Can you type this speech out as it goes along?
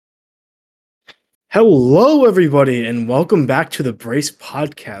Hello, everybody, and welcome back to the Brace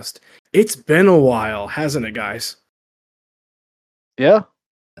Podcast. It's been a while, hasn't it, guys? Yeah.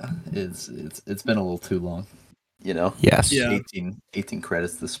 It's been a little too long, you know. Yes. Yeah. 18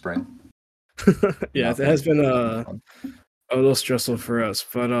 credits this spring. Yeah, it has been a little stressful for us,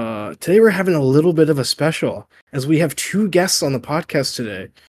 but today we're having a little bit of a special as we have two guests on the podcast today.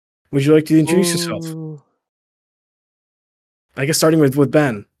 Would you like to introduce yourself? I guess starting with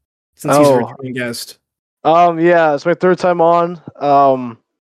Ben, since he's a returning guest. Yeah, it's my third time on.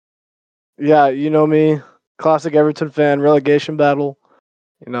 Yeah, you know me, classic Everton fan, relegation battle.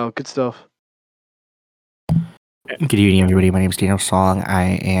 You know, good stuff. Good evening, everybody. My name is Daniel Song.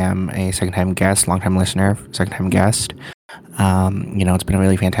 I am a second-time guest, long-time listener, second-time guest. It's been a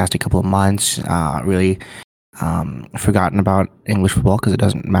really fantastic couple of months. Really forgotten about English football because it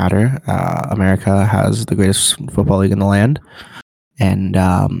doesn't matter. America has the greatest football league in the land, and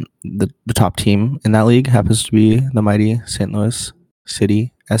the top team in that league happens to be the mighty St. Louis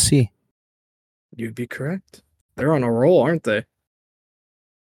City SC. You'd be correct. They're on a roll, aren't they?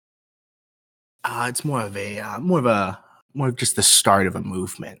 It's more of just the start of a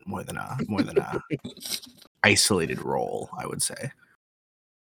movement more than a isolated role, I would say.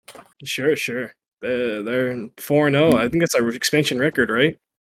 Sure. They're 4-0. I think that's our expansion record, right?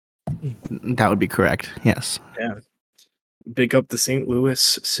 That would be correct. Yes. Yeah. Big up the St. Louis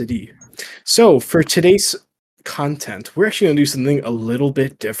City. So for today's content, we're actually going to do something a little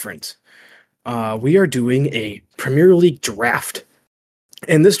bit different. We are doing a Premier League draft.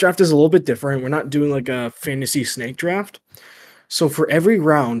 And this draft is a little bit different. We're not doing like a fantasy snake draft. So for every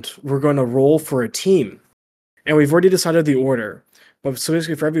round, we're going to roll for a team. And we've already decided the order. But so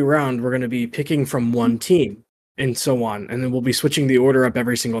basically for every round, we're going to be picking from one team and so on. And then we'll be switching the order up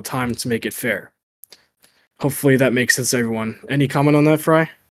every single time to make it fair. Hopefully that makes sense to everyone. Any comment on that, Fry?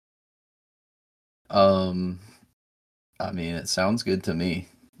 I mean, it sounds good to me.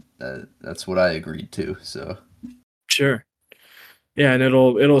 That's what I agreed to, so. Sure. Yeah, and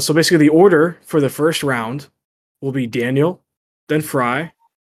it'll so basically the order for the first round will be Daniel, then Fry,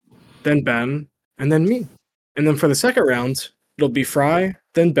 then Ben, and then me. And then for the second round, it'll be Fry,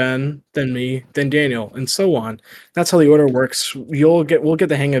 then Ben, then me, then Daniel, and so on. That's how the order works. We'll get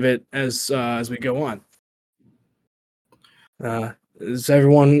the hang of it as we go on. Does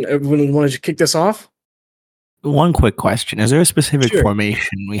everyone want to kick this off? One quick question. Is there a specific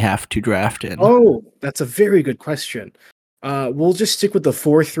formation we have to draft in? Oh, that's a very good question. We'll just stick with the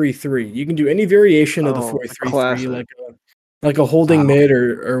 4-3-3. You can do any variation of the 4-3-3, like a holding mid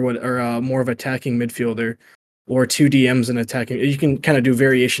or more of attacking midfielder, or two DMs and attacking. You can kind of do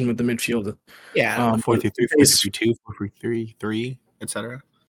variation with the midfield. Yeah, 4-3-3, 4-3-2, 4-3-3, etc.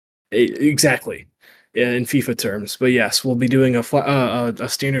 Exactly. Yeah, in FIFA terms. But yes, we'll be doing a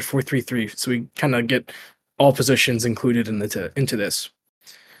standard 4-3-3, so we kind of get all positions included into this.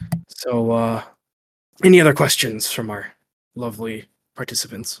 So, any other questions from our lovely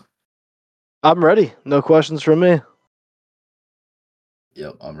participants? I'm ready. No questions from me.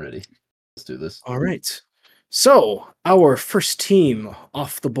 Yep, I'm ready. Let's do this. All right. So, our first team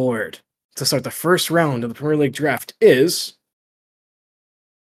off the board to start the first round of the Premier League draft is...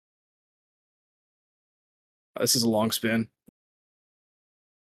 This is a long spin.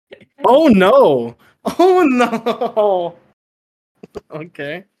 Oh, no! Oh, no!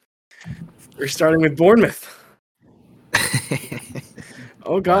 Okay. We're starting with Bournemouth.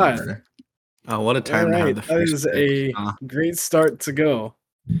 Oh, God. Oh, what a time to have the first That is a great start to go.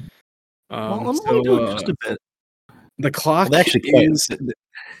 I'm doing just a bit. The clock the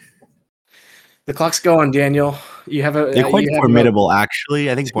clock's going, Daniel. They're quite formidable, actually.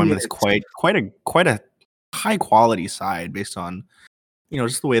 I think Bournemouth is quite a high quality side based on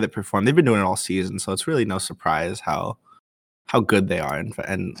just the way they perform. They've been doing it all season, so it's really no surprise how good they are,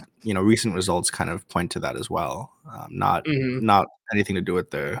 and recent results kind of point to that as well. Not anything to do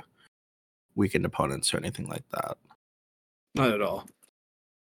with their weakened opponents or anything like that. Not at all.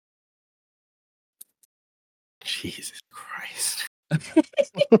 Jesus Christ.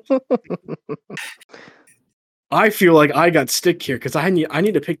 I feel like I got stick here because I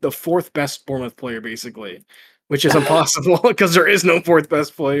need to pick the fourth best Bournemouth player, basically, which is impossible because there is no fourth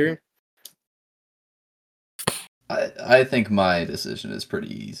best player. I think my decision is pretty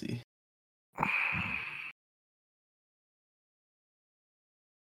easy.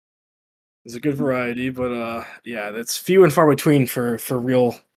 It's a good variety, but yeah, that's few and far between for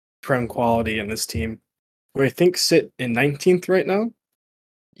real prem quality in this team. Who I think sit in 19th right now.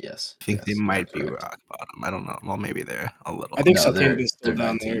 Yes. I think they might be rock bottom. I don't know. Well, maybe they're a little. I think Southampton's still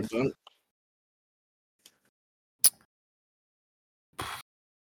down there, but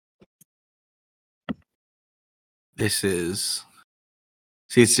this is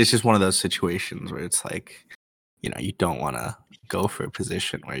it's just one of those situations where it's like, you don't want to go for a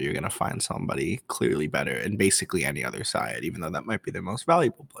position where you're going to find somebody clearly better in basically any other side, even though that might be their most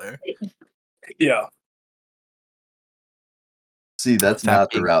valuable player. Yeah. See, that's That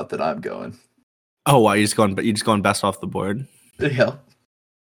not the being- route that I'm going. Oh, wow, you're just going best off the board. Yeah.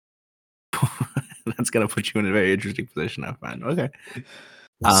 That's gonna put you in a very interesting position, I find. Okay.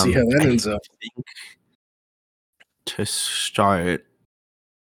 We'll see how that I ends up. think to start,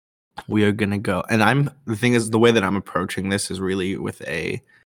 we are gonna go, and the thing is, the way that I'm approaching this is really with a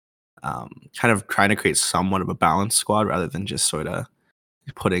kind of trying to create somewhat of a balanced squad rather than just sort of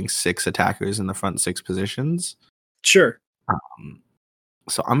putting 6 attackers in the front 6 positions. Sure.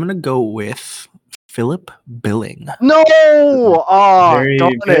 So I'm gonna go with Philip Billing. No! Oh, very,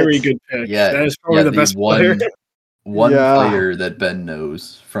 darn very it. good pick. Yeah. That is probably the best player. One Yeah. player that Ben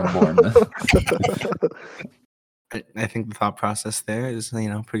knows from Bournemouth. I think the thought process there is,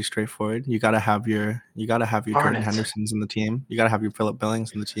 pretty straightforward. You gotta have your Darn Jordan it. Hendersons in the team. You gotta have your Philip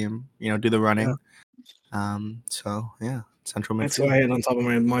Billings in the team. Do the running. So yeah, central That's midfield. what I had on top of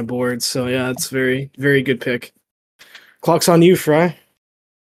my board. So yeah, it's very, very good pick. Clock's on you, Fry.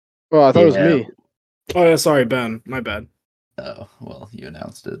 Oh, I thought it was Yeah. me. Oh yeah, sorry, Ben. My bad. Oh, well, you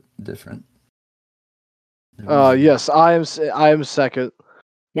announced it different. Yes, I am second.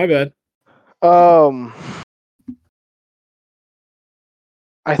 My bad.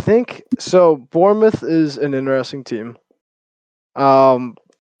 I think so. Bournemouth is an interesting team.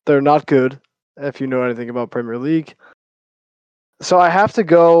 They're not good if you know anything about Premier League. So I have to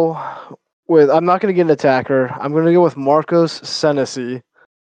go with. I'm not going to get an attacker. I'm going to go with Marcos Senesi,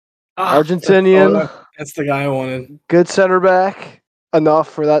 Argentinian, That's the guy I wanted. good center back, enough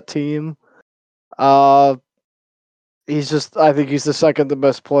for that team. I think he's the second the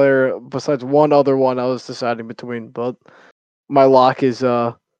best player besides one other one I was deciding between, but my lock is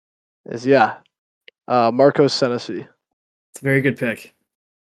Marcos Senesi. It's a very good pick.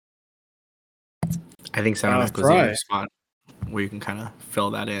 I think center back was the Fry. other spot where you can kind of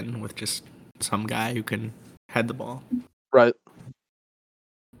fill that in with just some guy who can head the ball. Right.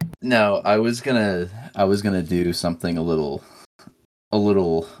 No, I was gonna do something a little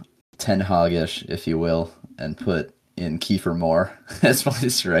Ten Hag-ish, if you will, and put in Kiefer Moore as my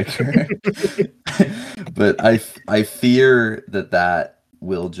striker. But I fear that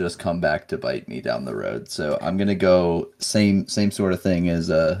will just come back to bite me down the road. So I'm gonna go same sort of thing as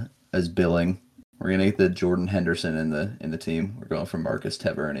Billing. We're gonna get the Jordan Henderson in the team. We're going for Marcus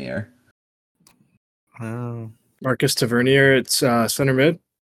Tavernier. Oh, Marcus Tavernier. It's center mid.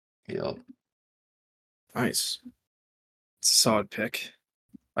 Yep. Nice. It's a solid pick.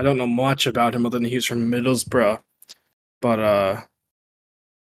 I don't know much about him other than he's from Middlesbrough, but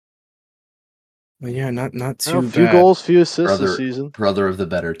yeah, not too A few bad. goals, few assists this season. Brother of the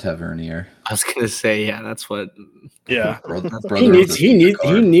better Tavernier. I was gonna say, yeah, that's what. Yeah, Brother he of needs the he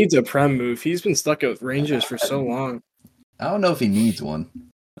Supercar. needs a prem move. He's been stuck at Rangers for so long. I don't know if he needs one.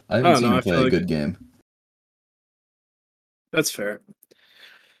 I haven't don't seen know, him I play feel a like- good game. That's fair.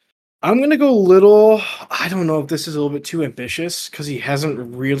 I'm gonna go little. I don't know if this is a little bit too ambitious because he hasn't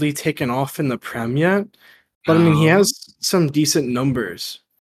really taken off in the prem yet. But I mean, he has some decent numbers.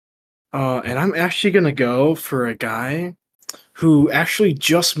 And I'm actually gonna go for a guy who actually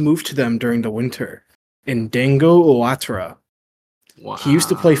just moved to them during the winter, Ndengo Ouattara. Wow. He used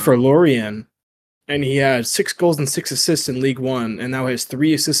to play for Lorient, and he had 6 goals and 6 assists in League One, and now has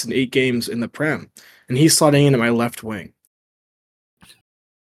 3 assists in 8 games in the Prem. And he's slotting in at my left wing.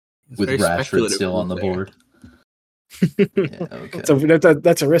 It's With very Rashford speculative still on the there. board. Yeah, okay. So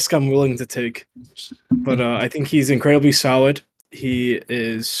that's a risk I'm willing to take. But I think he's incredibly solid. He's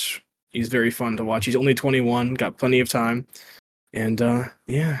very fun to watch. He's only 21, got plenty of time. And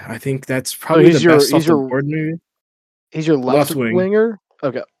yeah, I think that's probably he's the best your- off he's the your- board maybe. He's your left, Left wing. winger.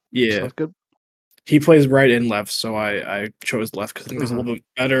 Okay, Yeah. sounds good. He plays right and left, so I chose left because I think there's a Mhm. little bit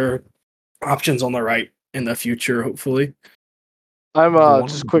better options on the right in the future, hopefully. I'm one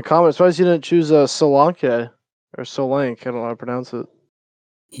just of a quick comment. Surprised you didn't choose Solanke or Solanke. I don't know how to pronounce it.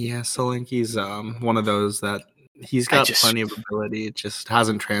 Yeah, Solanke's one of those that he's I got just- plenty of ability. It just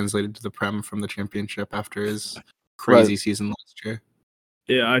hasn't translated to the Prem from the Championship after his crazy season last year.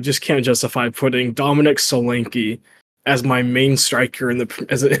 Yeah, I just can't justify putting Dominic Solanke as my main striker in the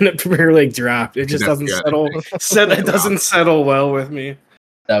Premier League draft. It just That's doesn't good. it doesn't settle well with me.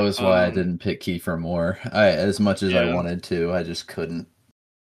 That was why I Um, didn't pick Kiefer Moore. As much as I Yeah. wanted to, I just couldn't.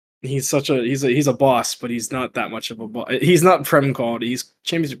 He's a boss, but he's not that much of a boss. He's not Prem quality. He's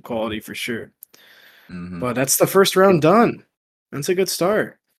Championship quality for sure. Mhm. But that's the first round done. That's a good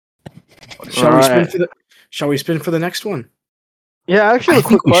start. Shall All we sprint right. to the shall we spin for the next one? Yeah, I actually have I a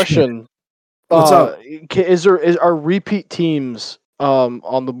quick think we should. question. What's up? Are repeat teams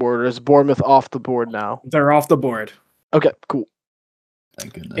on the board, or is Bournemouth off the board now? They're off the board. Okay, cool.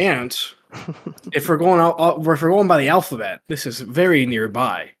 Thank goodness. And if we're going by the alphabet, this is very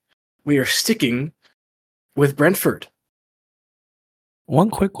nearby. We are sticking with Brentford. One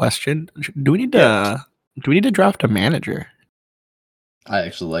quick question: Do we need to draft a manager? I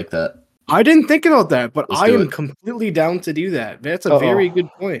actually like that. I didn't think about that, but Let's I do am it. completely down to do that. That's a very good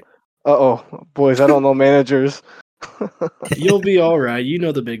point. Boys, I don't know managers. You'll be all right. You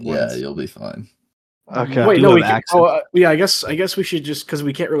know the big Yeah, ones. you'll be fine. Okay. Wait, do no, have we can. access. Yeah, I guess we should just because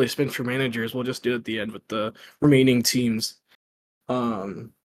we can't really spin for managers. We'll just do it at the end with the remaining teams. But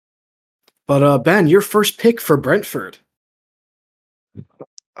Ben, your first pick for Brentford.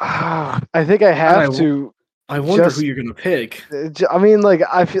 I think I have to. I wonder Just- who you're gonna pick. I mean, like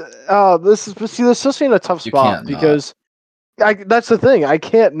I feel. Oh, this is in a tough You spot can't not. because that's the thing. I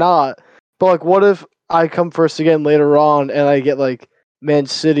can't not. But like, what if I come first again later on and I get like Man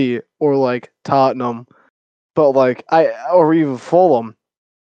City or like Tottenham, but like or even Fulham.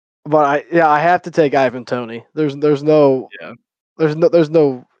 But I have to take Ivan Toney. There's no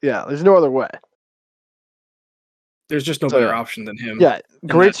other way. There's just no So, better yeah. option than him. Yeah,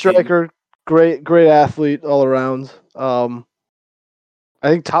 great that team. striker, great athlete all around. I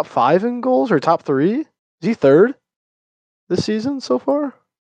think top 5 in goals or top 3. Is he third this season so far?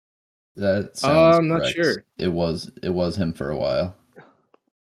 That sounds I'm not correct. sure. It was him for a while.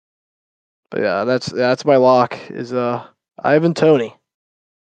 But yeah, that's my lock is Ivan Toney.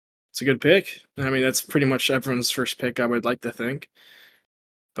 It's a good pick. I mean, that's pretty much everyone's first pick, I would like to think.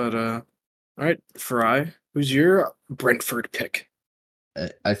 But all right, Fry, who's your Brentford pick?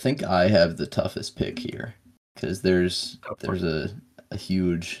 I think I have the toughest pick here because there's a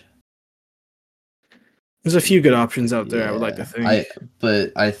huge. There's a few good options out there. I would like to Yeah.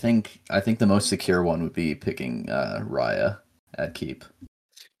 think. I think the most secure one would be picking Raya at keep.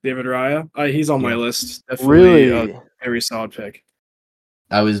 David Raya, he's on my Yeah. list. Definitely Really? a very solid pick.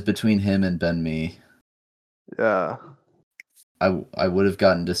 I was between him and Ben Mee. Yeah. I would have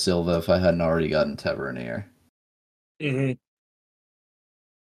gotten De Silva if I hadn't already gotten Tavernier. Mm-hmm.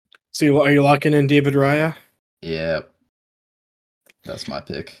 So are you locking in David Raya? Yeah, that's my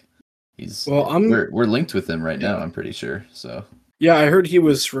pick. We're linked with him right now. I'm pretty sure. So Yeah, I heard he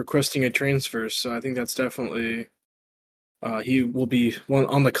was requesting a transfer, so I think that's definitely he will be one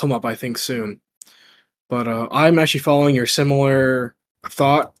on the come up, I think, soon. But I'm actually following your similar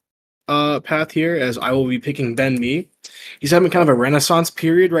thought path here, as I will be picking Ben Mee. He's having kind of a renaissance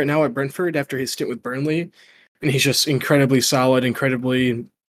period right now at Brentford after his stint with Burnley, and he's just incredibly solid, incredibly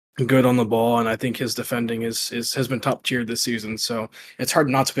good on the ball, and I think his defending has been top tier this season. So it's hard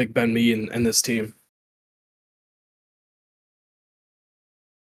not to pick Ben Mee in this team.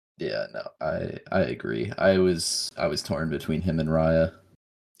 yeah, no, I agree. I was torn between him and Raya.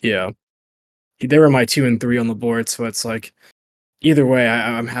 Yeah, they were my 2 and 3 on the board, so it's like either way,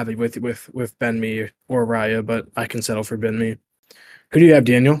 I'm happy with Ben Mee or Raya, but I can settle for Ben Mee. Who do you have,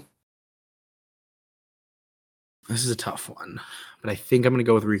 Daniel? This is a tough one, but I think I'm going to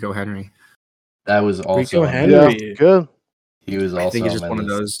go with Rico Henry. That was also Rico on my Henry. list. Yeah, good. He was also I think it's on just my one of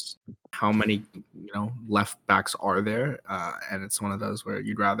list. those. How many left backs are there? And it's one of those where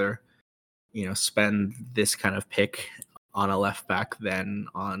you'd rather spend this kind of pick on a left back than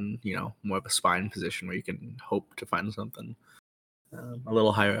on more of a spine position where you can hope to find something a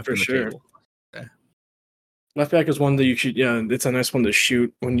little higher up For in the sure. table. Left back is one that you should. Yeah, it's a nice one to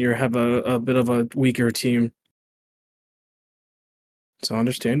shoot when you have a bit of a weaker team. So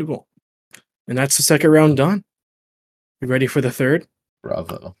understandable. And that's the second round done. You ready for the third?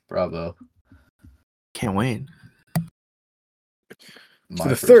 Bravo. Can't wait. For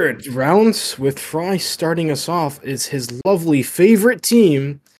the third round, with Fry starting us off, is his lovely favorite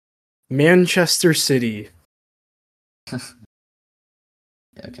team, Manchester City. Okay.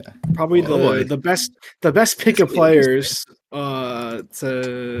 Probably Oh, boy. the best pick of players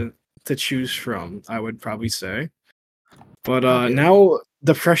to choose from, I would probably say. But now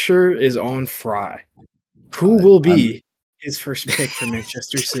the pressure is on Fry. Who will be his first pick for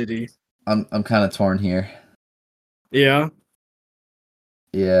Manchester City? I'm kind of torn here. Yeah.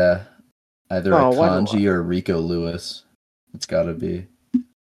 Yeah. Either Oh, why not? Akanji or Rico Lewis. It's got to be.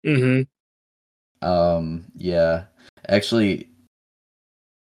 Mm-hmm. Yeah. Actually,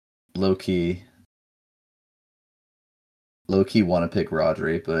 low-key want to pick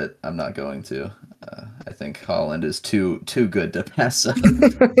Rodri, but I'm not going to. I think Haaland is too good to pass up.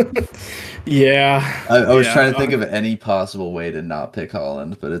 Yeah. I was Yeah, trying to think of any possible way to not pick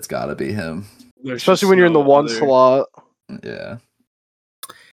Haaland, but it's got to be him. especially when you're in the one slot. Yeah.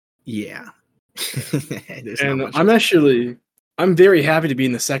 Yeah. And I'm very happy to be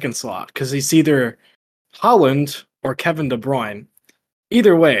in the second slot because it's either Haaland or Kevin De Bruyne.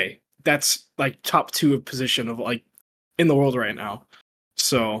 Either way, that's like top 2 position of like in the world right now.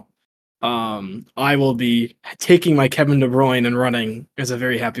 So I will be taking my Kevin De Bruyne and running as a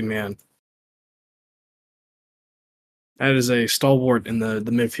very happy man. That is a stalwart in the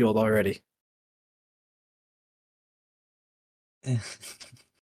midfield already.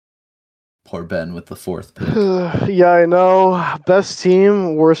 Poor Ben with the 4th pick. Yeah, I know. Best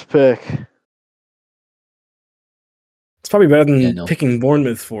team, worst pick. It's probably better than Daniel. picking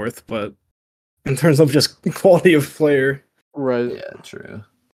Bournemouth 4th, but in terms of just quality of player. Right. Yeah, true.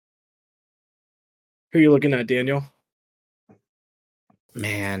 Who are you looking at, Daniel?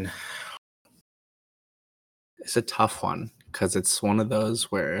 Man, it's a tough one because it's one of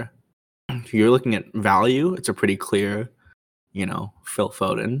those where if you're looking at value, it's a pretty clear, Phil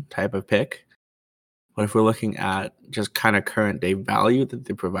Foden type of pick. But if we're looking at just kind of current day value that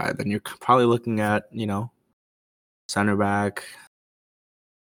they provide, then you're probably looking at, center back.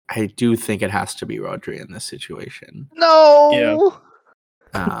 I do think it has to be Rodri in this situation. No.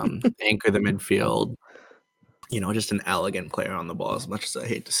 Anchor the midfield. Just an elegant player on the ball, as much as I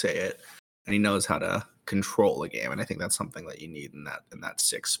hate to say it. And he knows how to control the game, and I think that's something that you need in that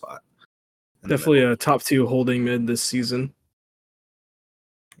 6th spot. Definitely a top 2 holding mid this season.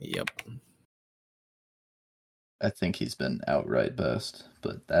 Yep. I think he's been outright best,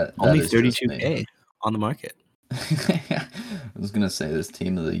 but that only is just 32K on the market. I was gonna say this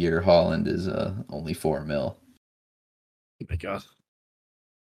team of the year, Haaland, is only 4 mil. Oh my god.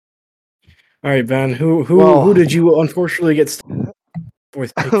 All right, Ben. Who did you unfortunately get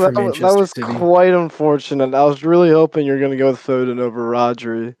 4th pick for Manchester that was City? quite unfortunate. I was really hoping you were going to go with Foden over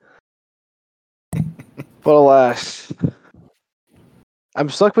Rodri. But alas. I'm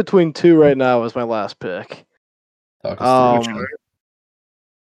stuck between 2 right now as my last pick. Talk us through.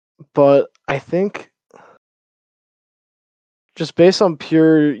 But I think just based on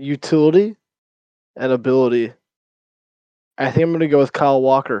pure utility and ability, I think I'm going to go with Kyle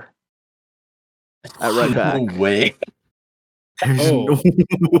Walker at right back. No way. Oh.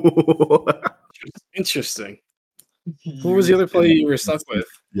 Interesting. Who was the other player you were stuck with?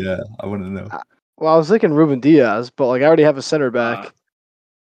 Yeah, I want to know. Well, I was thinking Ruben Diaz, but I already have a center back.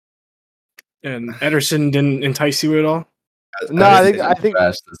 And Ederson didn't entice you at all? No, I think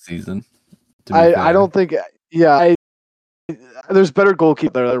crashed this season. I don't think. Yeah, there's better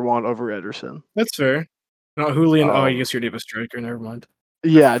goalkeeper that I want over Ederson. That's fair. Not Julian. I guess you're a striker. Never mind.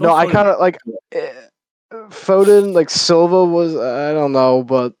 Yeah, no, I kind of like Foden. Silva was I don't know,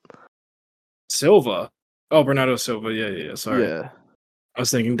 but Silva. Oh, Bernardo Silva. Yeah. Sorry. Yeah. I was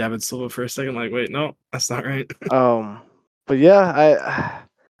thinking David Silva for a second. Wait, no, that's not right. But yeah,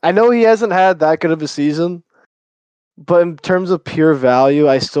 I know he hasn't had that good of a season, but in terms of pure value,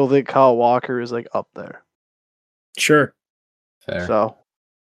 I still think Kyle Walker is up there. Sure. Fair. So,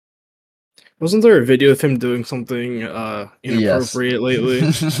 wasn't there a video of him doing something inappropriate lately?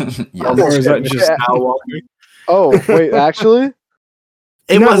 Yes. Or is that just Kyle Walker? Oh, wait, actually,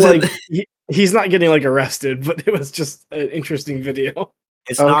 it wasn't. He's not getting arrested, but it was just an interesting video.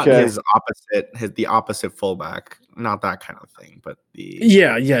 It's not his opposite, the opposite fullback, not that kind of thing, but the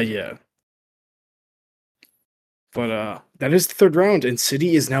yeah. But that is the 3rd round, and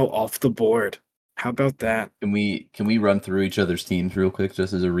City is now off the board. How about that? Can we run through each other's teams real quick,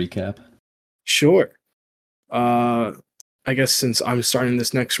 just as a recap? Sure. I guess since I'm starting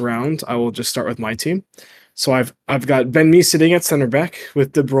this next round, I will just start with my team. So I've got Ben Mee sitting at center back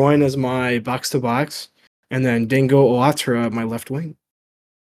with De Bruyne as my box to box, and then Dingo Oatra my left wing.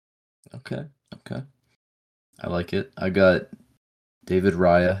 Okay. I like it. I got David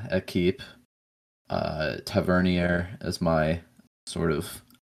Raya at keep, Tavernier as my sort of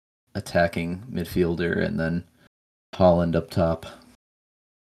attacking midfielder, and then Haaland up top.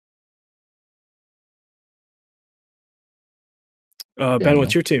 Ben,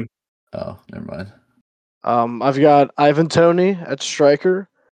 what's your team? Oh, never mind. I've got Ivan Toney at striker,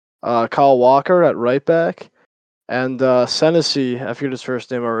 Kyle Walker at right back, and Senesi, I forget his first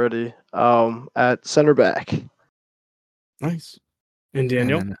name already, at center back. Nice. And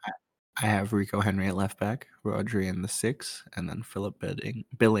Daniel? And I have Rico Henry at left back, Rodri in the 6, and then Philip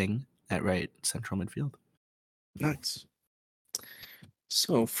Billing at right central midfield. Nice.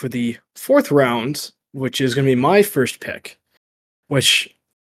 So for the 4th round, which is going to be my first pick, which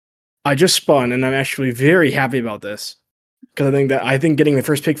I just spun, and I'm actually very happy about this because I think getting the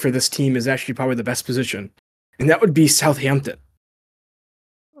first pick for this team is actually probably the best position, and that would be Southampton.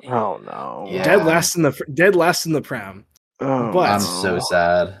 Oh no. Yeah. Dead last in the Prem. Oh, But- I'm so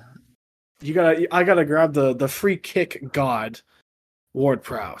sad. I gotta grab the free kick god, Ward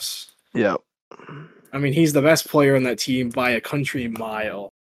Prowse. Yep. I mean, he's the best player in that team by a country mile.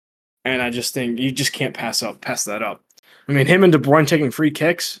 And I just think you just can't pass that up. I mean, him and De Bruyne taking free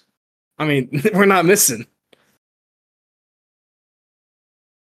kicks. I mean, we're not missing.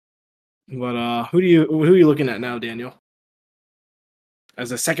 But who are you looking at now, Daniel?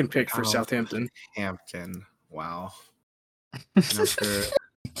 As a second pick for Southampton. Hampton. Wow.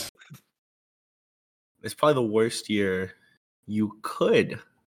 It's probably the worst year you could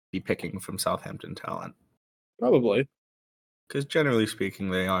be picking from Southampton talent. Probably. Because generally speaking,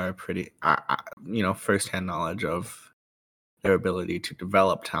 they are pretty, first-hand knowledge of their ability to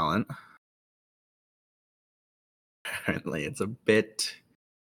develop talent. Apparently, it's a bit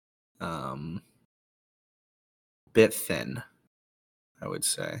thin, I would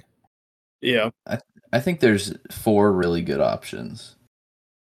say. Yeah. I think there's 4 really good options.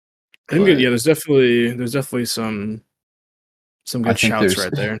 I think But- there's definitely some good shouts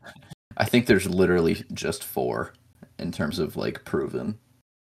right there. I think there's literally just 4 in terms of like proven.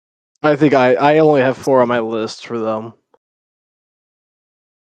 I think I only have 4 on my list for them.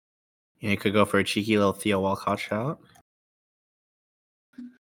 You could go for a cheeky little Theo Walcott shout.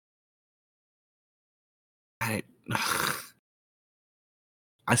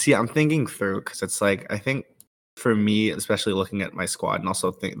 I see. I'm thinking through because it's like I think for me, especially looking at my squad and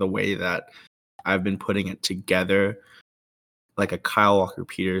also think the way that I've been putting it together, like a Kyle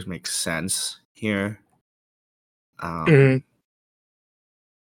Walker-Peters makes sense here. Mhm.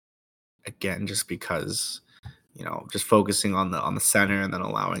 Again, just because just focusing on the center and then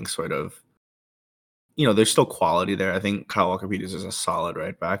allowing sort of, there's still quality there. I think Kyle Walker-Peters is a solid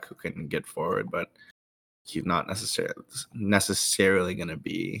right back who can get forward, but he's not necessarily going to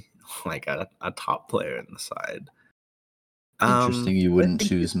be like a top player in the side. Interesting, you wouldn't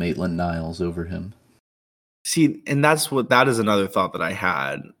choose Maitland-Niles over him. See, and that is another thought that I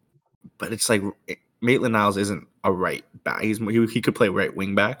had, but it's like Maitland-Niles isn't a right back. He could play right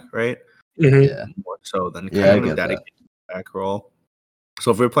wing back, right? Mhm. Yeah. More so than Yeah, I kind of get that. dedicated back role.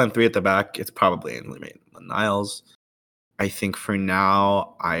 So if we're playing 3 at the back, it's probably Ainsley Maitland-Niles. I think for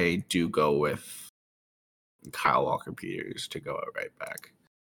now, I do go with Kyle Walker-Peters to go at right back.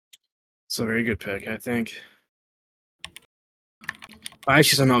 It's a very good pick, I think. I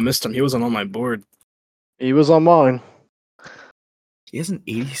actually somehow missed him. He wasn't on my board. He was on mine. He has an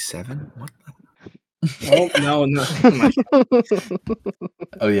 87? What the? Oh no.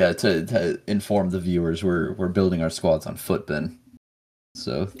 Oh yeah, to inform the viewers, we're building our squads on Footbin.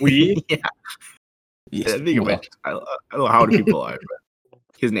 So We Yeah, yes, I think it well, might. I don't know how many people are, but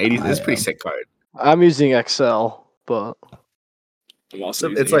he has an 80. It's a pretty sick card. I'm using Excel, but I'm also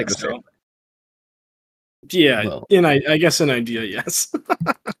It's using like the Excel. same. Yeah, Well- I guess an idea, yes.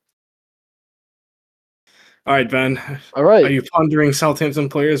 All right, Ben. all right. Are you pondering Southampton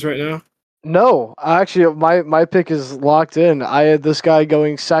players right now? No, actually, my pick is locked in. I had this guy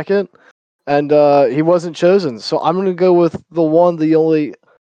going second, and he wasn't chosen. So I'm gonna go with the one, the only,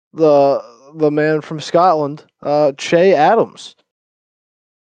 the man from Scotland, Che Adams,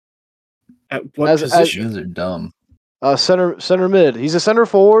 At what As- position? you guys are dumb. center mid. He's a center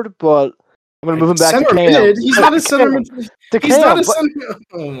forward, but I'm gonna move him back Center to Cam. mid? He's not a center mid. To He's Cam, not a but- center.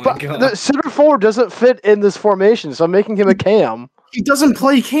 Oh my but god. the center forward doesn't fit in this formation, so I'm making him a Cam. He doesn't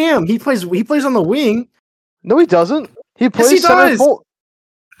play Cam. He plays on the wing. No, he doesn't. He plays he center does. forward.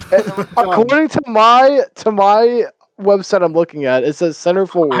 According to my website I'm looking at, it says center I'm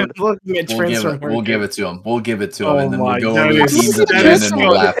forward. looking at transfer We'll give it to him. We'll give it to him, Oh and then my we'll go over the God. teams at the That end is and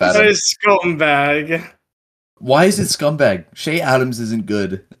we'll laugh at That him. is scumbag. Why is it scumbag? Shea Adams isn't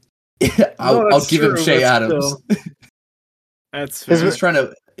good. I'll that's give him true, Shea but Adams. still. That's If fair.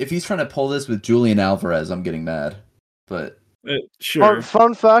 he's trying to pull this with Julian Alvarez, I'm getting mad. But Sure.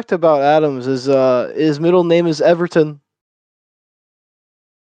 Fun fact about Adams is his middle name is Everton.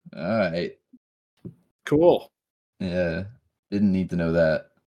 all right, Cool. yeah, didn't need to know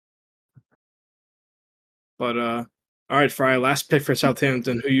that. But all right, for our last pick for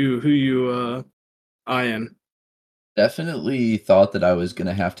Southampton, who you eyeing? Definitely thought that I was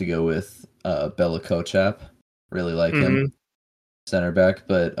gonna have to go with Bella Kochap. Really like him, center back.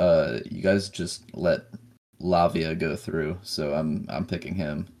 But you guys just let Lavia go through, so I'm picking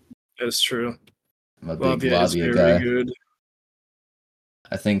him. That's true. I'm a big Lavia is Lavia very guy. good.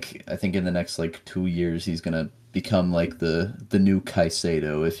 I think in the next like 2 years he's gonna become like the new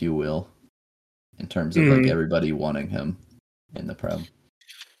Caicedo, if you will, in terms of like everybody wanting him in the Prem.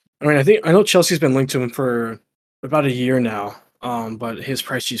 I mean, I know Chelsea's been linked to him for about a year now. But his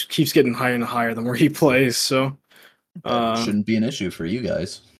price just keeps getting higher and higher the more he plays. So That shouldn't be an issue for you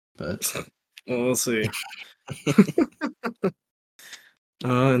guys, but well, we'll see.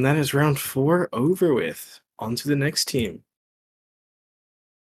 And that is round 4 over with. On to the next team.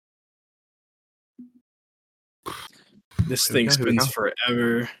 This thing Here we spins go. forever.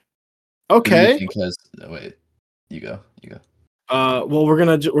 who do you Okay. think has? Oh, wait, you go. Well, we're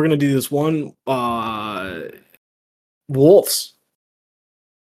gonna do this one. Wolves.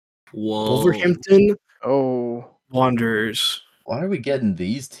 Whoa. Wolverhampton Oh, Wanderers. Why are we getting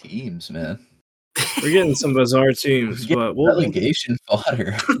these teams, man? We're getting some bizarre teams, We're but we'll relegation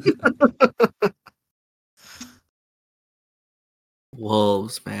fodder.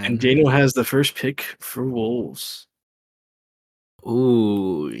 Wolves, man. and Daniel has the first pick for Wolves.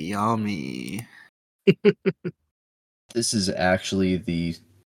 Ooh, yummy. This is actually the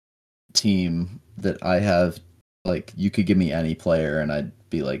team that I have. Like, you could give me any player, and I'd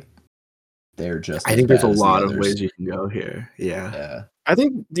be like, they're just. I as think there's a bad as the lot of others. ways you can go here. Yeah. Yeah, I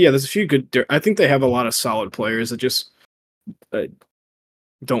think there's a few good. I think they have a lot of solid players that just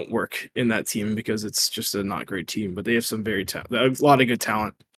don't work in that team because it's just a not great team. But they have some a lot of good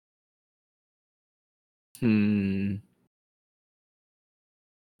talent.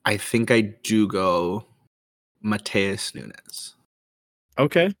 I think I do go Mateus Nunes.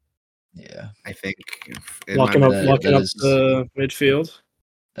 Okay, yeah. I think locking up that is- the midfield.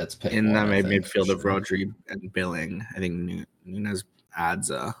 That's pick in one, that I think, midfield for of sure. Rodri and Billing. I think Nunes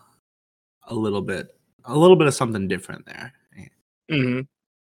adds a little bit of something different there, Mm-hmm.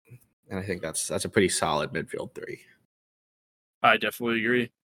 and I think that's a pretty solid midfield 3. I definitely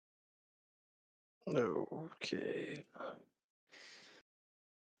agree. okay.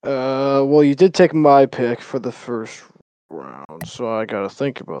 Well, you did take my pick for the first round, so I gotta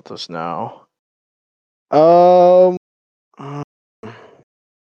think about this now.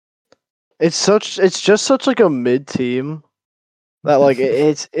 It's just such like a mid team that like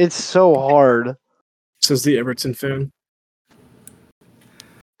it's so hard. Says the Everton fan.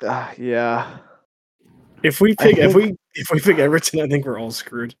 Yeah. If we pick Everton, I think we're all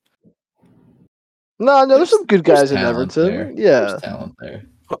screwed. No, there's some good guys in talent Everton. there. Yeah. There's talent there.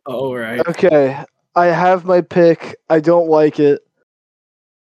 Oh, right. Okay. I have my pick. I don't like it.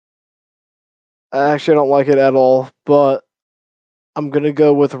 Actually, I don't like it at all, but I'm going to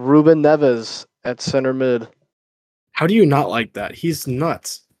go with Ruben Neves at center mid. How do you not like that? He's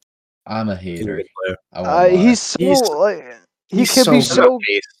nuts. I'm a He's a hater. good player. I won't lie. He's so He's- like he he's can so be good. so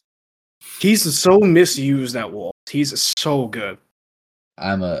He's so misused at Wolves. He's so good.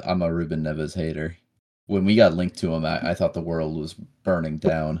 I'm a Ruben Neves hater. When we got linked to him, I thought the world was burning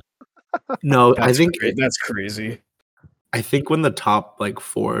down. No, That's that's crazy. I think when the top like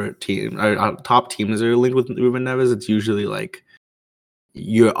 4 teams, top teams are linked with Ruben Neves, it's usually like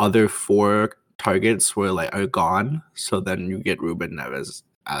your other 4 targets are gone. So then you get Ruben Neves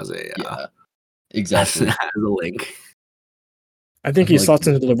as a Yeah, exactly. as a link. I think he Like- slots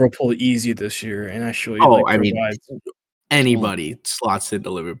into Liverpool easy this year and actually provides. Anybody slots into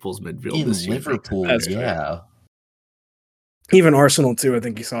Liverpool's midfield In this year. Liverpool, That's fair. yeah. Even Arsenal too. I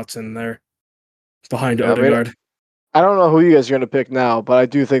think he slots in there behind Yeah, I mean, Odegaard. I don't know who you guys are going to pick now, but I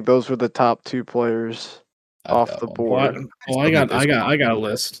do think those were the top 2 players I've off got the one. board. I got a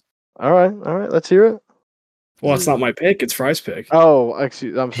list. All right, let's hear it. Well, it's not my pick. It's Fry's pick. Oh,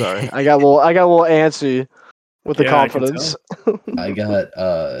 excuse. I'm sorry. I got a little antsy with the Yeah, I can confidence. I got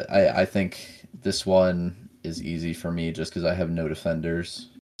I think this one is easy for me just because I have no defenders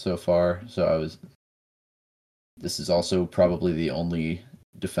so far. So this is also probably the only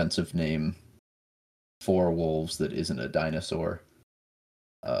defensive name for Wolves that isn't a dinosaur.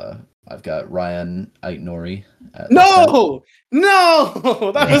 I've got Ryan Aitnori. No,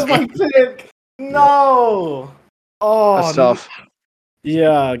 that was my pick. No. Oh, That's tough.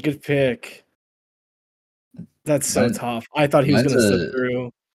 Yeah, good pick. That's so Mine- tough. I thought he was going to slip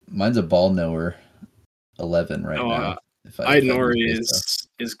through. Mine's a ball knower 11 right now. If I do Aitnori say so.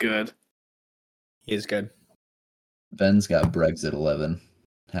 is good. He is good. Ben's got Brexit 11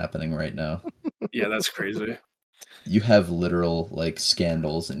 happening right now. Yeah, that's crazy. You have literal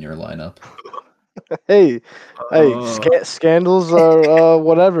scandals in your lineup. Hey, Uh, scandals are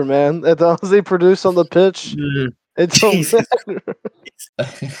whatever, man. As long as they produce on the pitch, it don't Jesus. matter.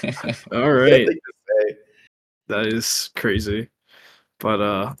 All right. That is crazy. But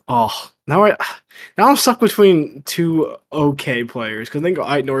now I'm stuck between 2 okay players because I think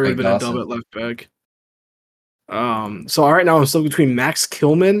Aitnori would have been a dub at left back. So right now I'm stuck between Max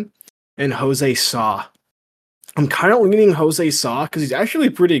Kilman and Jose Sa. I'm kind of leaning Jose Sa because he's actually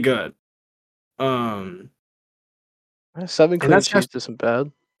pretty good. 7 clean that's sheets isn't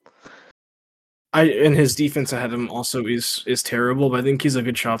bad. And his defense ahead of him also is terrible, but I think he's a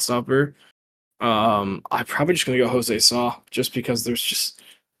good shot stopper. I'm probably just gonna go Jose Sa just because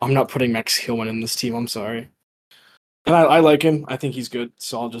I'm not putting Max Hillman in this team. I'm sorry, and I like him. I think he's good,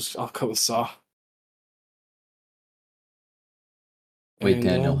 so I'll go with Sa. Wait, And,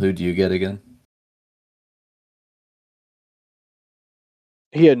 Daniel, who do you get again?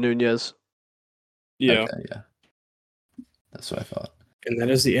 He had Nunez. Yeah, Okay, yeah. That's what I thought. and that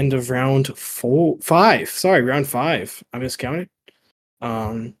is the end of round 5. Sorry, round 5. I miscounted.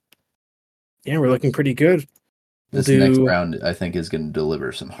 Yeah, we're looking pretty good. This next round, I think, is going to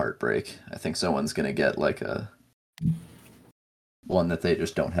deliver some heartbreak. I think someone's going to get like one that they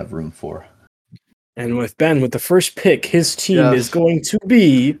just don't have room for. And with Ben, with the first pick, his team is going to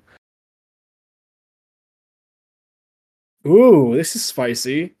be... Ooh, this is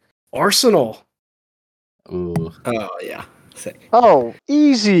spicy. Arsenal. Ooh. Oh, yeah. Sick. Oh,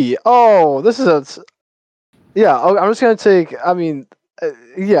 easy. Oh, this is a... Yeah, I'm just going to take... I mean,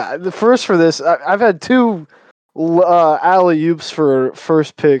 yeah, the first for this, I've had 2 alley-oops for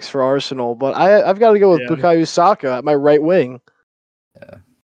first picks for Arsenal, but I've got to go with Bukayo Saka at my right wing. Yeah.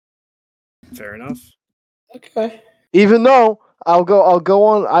 Fair enough. Okay. Even though I'll go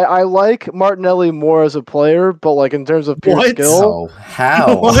on. I like Martinelli more as a player, but like in terms of pure skill. Oh,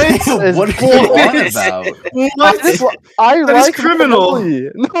 how? What? What are you on about? I That like is criminal. Martinelli.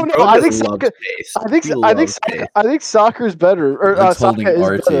 No, I think Soccer's better, or Saka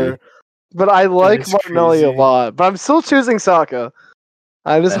is better. But I like Martinelli a lot. But I'm still choosing Saka.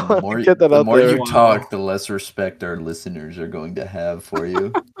 I just want to get that out there. The more you talk, the less respect our listeners are going to have for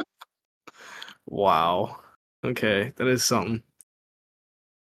you. Wow. Okay, that is something.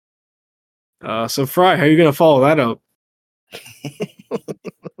 So Fry, how are you gonna follow that up?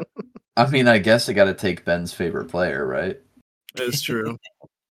 I mean, I guess I got to take Ben's favorite player, right? That is true.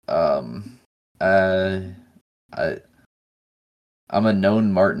 I'm a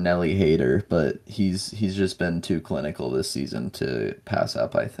known Martinelli hater, but he's just been too clinical this season to pass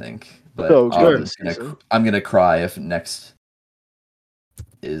up, I think. But I'm gonna cry if next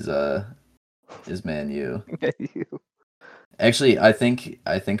is Man U. Actually, I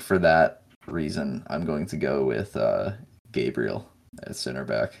think for that reason, I'm going to go with Gabriel at center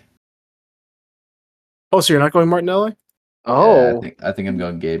back. Oh, so you're not going Martinelli? Oh, yeah, I think I'm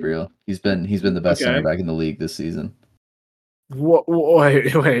going Gabriel. He's been the best center back in the league this season.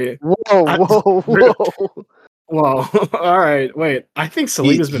 Wait. Whoa. Whoa. All right, wait. I think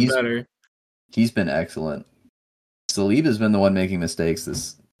Saliba's been better. He's been excellent. Saliba's been the one making mistakes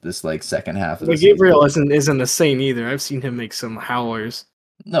this like second half of the Gabriel isn't a saint either. I've seen him make some howlers.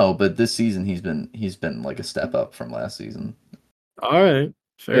 No, but this season he's been like a step up from last season. All right.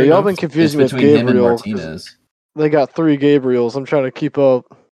 Yeah, y'all been confusing me with Gabriel. Him and Martinez. They got 3 Gabriels. I'm trying to keep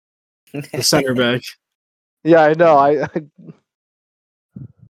up. The center back. Yeah, I know.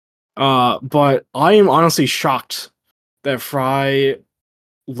 But I am honestly shocked that Fry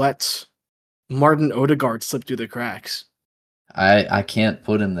let Martin Odegaard slip through the cracks. I can't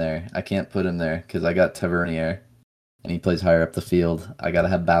put him there. Because I got Tavernier, and he plays higher up the field. I gotta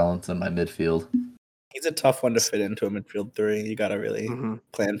have balance in my midfield. He's a tough one to fit into a midfield 3. You gotta really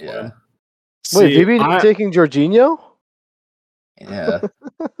plan for him. Wait, VB taking Jorginho? Yeah.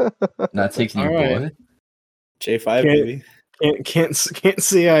 Not taking your boy. J5, baby. Can't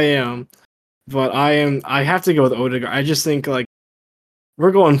say I am, but I have to go with Odegaard. I just think like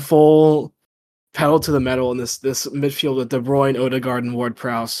we're going full pedal to the metal in this midfield with De Bruyne, Odegaard, and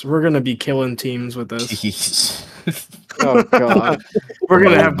Ward-Prowse. We're gonna be killing teams with this. Jeez. Oh god. We're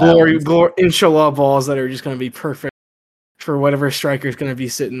gonna have glory inshallah balls that are just gonna be perfect for whatever striker's gonna be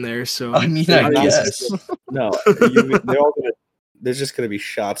sitting there. So I mean, I guess. No, there's just gonna be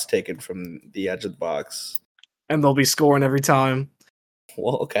shots taken from the edge of the box, and they'll be scoring every time.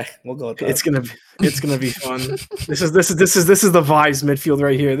 Well, okay, we'll go with that. It's gonna be fun. This is the vibes midfield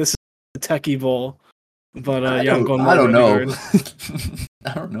right here. This is the techie bowl. But I'm going. I don't know.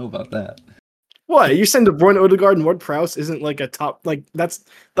 I don't know about that. What, you're saying De Bruyne, Odegaard, and Ward-Prowse isn't like a top, like that's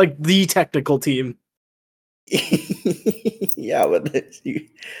like the technical team? Yeah, but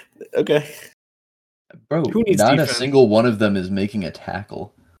okay, bro. Not defense? A single one of them is making a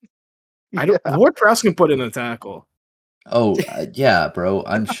tackle. Ward-Prowse can put in a tackle. Oh yeah, bro.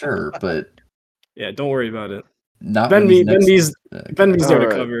 I'm sure, but yeah, don't worry about it. Not Ben Mee's there to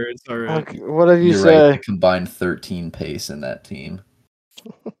cover. It's all right. Okay, what have you You're say? Right, combined 13 pace in that team.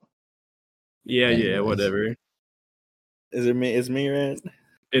 Yeah, anyways. Yeah, whatever. Is me right?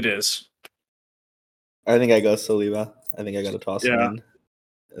 It is. I think I go Saliba. I think I got to toss him in.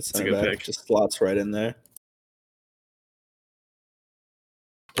 That's a good pick. Just slots right in there.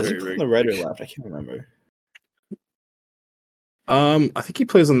 Does he Very, play very on the right or quick. left? I can't remember. I think he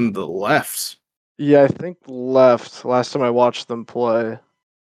plays on the left. Yeah, I think left. Last time I watched them play,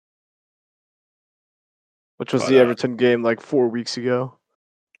 which was But, the Everton game like 4 weeks ago.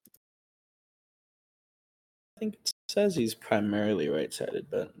 I think it says he's primarily right-sided,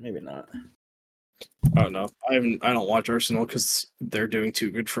 but maybe not. I don't know. I don't watch Arsenal because they're doing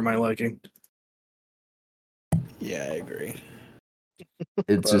too good for my liking. Yeah, I agree.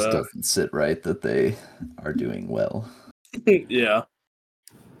 It But, just doesn't sit right that they are doing well. Yeah.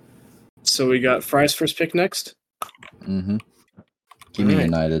 So we got Fry's first pick next. Mm-hmm. Give me Alright.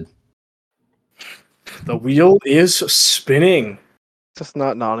 United. The wheel is spinning. Just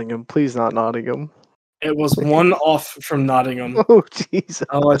not Nottingham. Please not Nottingham. It was one off from Nottingham. Oh, Jesus.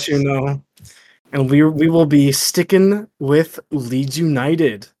 I'll let you know. And we will be sticking with Leeds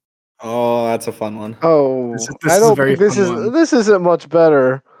United. Oh, that's a fun one. Oh, This I is a don't very think fun one. this isn't much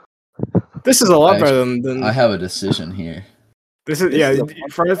better. This is a lot I better than I have a decision here. this is. This Yeah, is a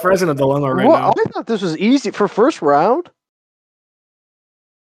fun Fry's in a dilemma right What? now. I thought this was easy for first round.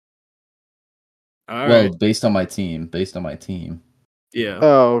 All Well, right. based on my team. Yeah.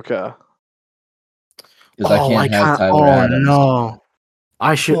 Oh, okay. Because I can't have Tyler Adams. No.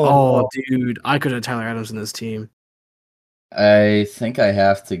 I should. Oh, no. Dude, I could have Tyler Adams in this team. I think I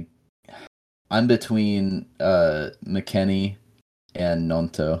have to. I'm between McKennie and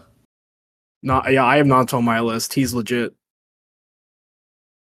Nonto. Yeah, I have Nanto on my list. He's legit.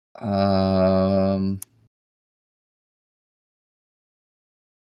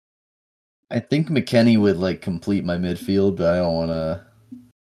 I think McKennie would like complete my midfield, but I don't want to.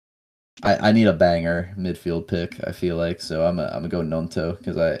 I need a banger midfield pick. I feel like so. I'm gonna go Nonto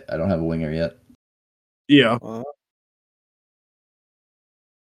because I don't have a winger yet. Yeah, Uh,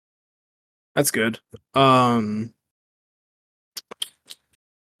 that's good.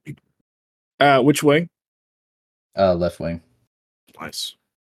 Which way? Left wing. Nice.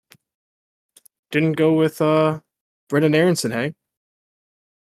 Didn't go with Brendan Aronson, hey?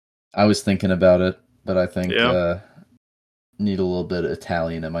 I was thinking about it, but I think Yeah. need a little bit of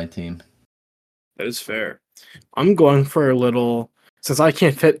Italian in my team. That is fair. I'm going for a little since I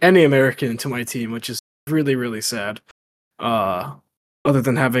can't fit any American into my team, which is really, really sad. Other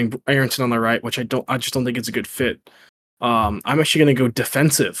than having Aronson on the right, which I just don't think it's a good fit. I'm actually gonna go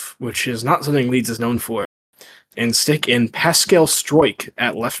defensive, which is not something Leeds is known for, and stick in Pascal Stroik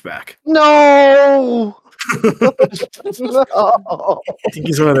at left back. No. No. I think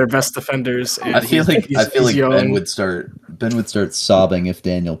he's one of their best defenders. And I feel like he's Ben young. would start sobbing if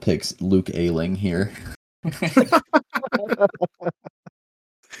Daniel picks Luke Ayling here.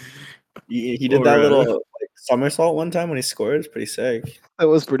 he did Oh, that really? little like somersault one time when he scored. It's pretty sick. That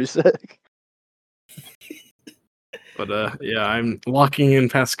was pretty sick. But yeah, I'm locking in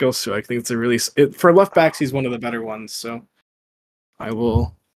Pascal Stroik. I think it's a really for left backs. He's one of the better ones. So I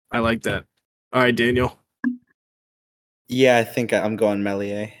like that. All right, Daniel. Yeah, I think I'm going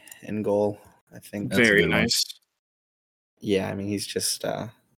Meslier in goal. I think. That's a Very good one. nice. Yeah, I mean he's just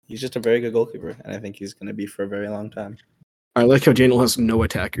a very good goalkeeper, and I think he's going to be for a very long time. I like how Daniel has no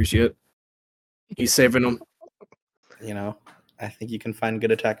attackers yet. He's saving them. You know, I think you can find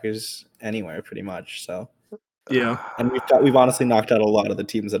good attackers anywhere, pretty much. So, Yeah. and we've honestly knocked out a lot of the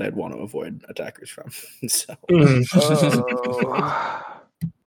teams that I'd want to avoid attackers from. So, Mhm. Oh.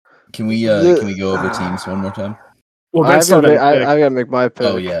 Can we go over teams one more time? Well, I've that's still got got I gotta make my pick.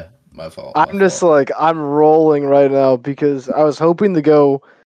 Oh yeah, my fault. I'm just like I'm rolling right now because I was hoping to go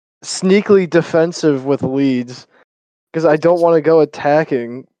sneakily defensive with Leeds because I don't want to go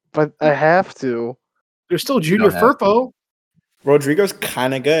attacking, but I have to. There's still Junior don't have to. Firpo. Rodrigo's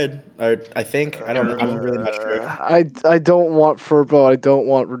kind of good, or I think. I don't know. I'm really not sure. I don't want Firpo. I don't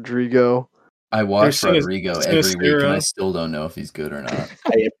want Rodrigo. I watch There's Rodrigo every week, and I Sinisterra. still don't know if he's good or not.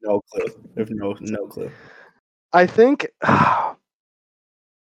 I have no clue. I have no clue. I think I'm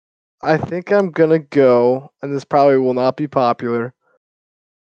gonna go, and this probably will not be popular,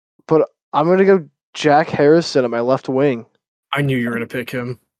 but I'm gonna go Jack Harrison on my left wing. I knew you were gonna pick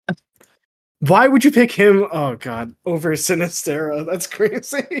him. Why would you pick him? Oh God, over Sinistera. That's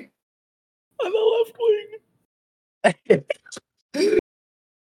crazy. On the left wing.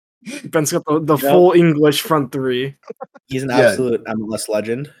 Ben's got the Yeah. full English front three. He's an Yeah. absolute MLS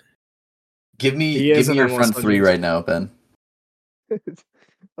legend. Give He me is an your MLS front three legend. right now, Ben.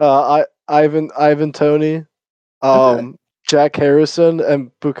 Ivan Toney, Okay. Jack Harrison,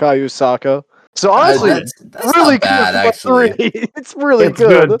 and Bukayo Saka. So honestly, that's really not bad, good front actually. three. It's really It's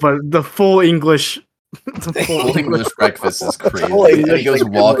good. good, but the full English Full English breakfast is crazy. Full And he English, goes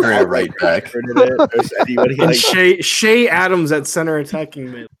like, Walker I'll at right back. Rashford in it, or anybody And like Shea Adams at center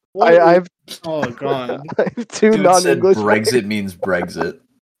attacking mid. I have Oh god, I have two Dude said non-English. Brexit means Brexit.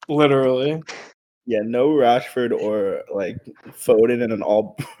 literally. yeah, no Rashford or like Foden in an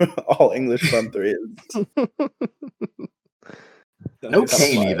all English front three. No That's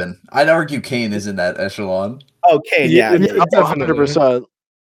Kane fine. even. I'd argue Kane is in that echelon. Okay, Yeah, yeah, yeah. Yeah, 100%.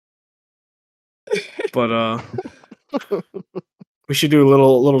 But we should do a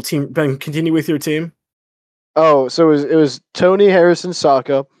little team. Ben, continue with your team. Oh, so it was Tony, Harrison,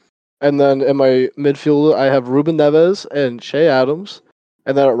 Saka, and then in my midfield I have Ruben Neves and Shea Adams,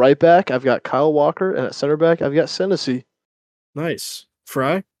 and then at right back I've got Kyle Walker, and at center back I've got Senesi. Nice.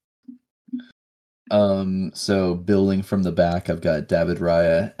 Fry. So building from the back, I've got David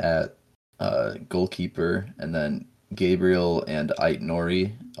Raya at goalkeeper, and then Gabriel and Ait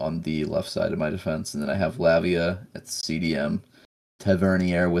Nori on the left side of my defense, and then I have Lavia at CDM,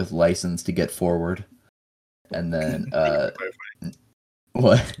 Tavernier with license to get forward, and then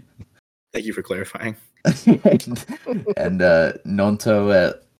what? Thank you for clarifying. and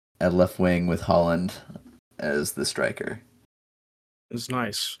Nonto at left wing with Holland as the striker. Is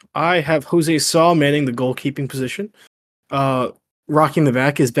nice. I have Jose Saw manning the goalkeeping position. Rocking the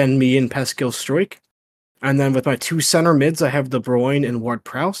back is Ben Mee and Pascal Stroik. And then with my two center mids, I have De Bruyne and Ward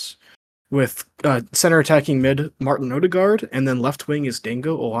Prowse. With center attacking mid, Martin Odegaard. And then left wing is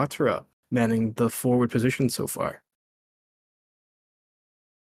Dango Oatara manning the forward position so far.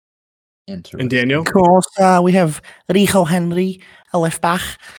 Interesting. And Daniel? Of course, we have Rico Henry, a left back.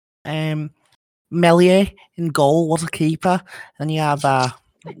 Melier in goal was a keeper. And you have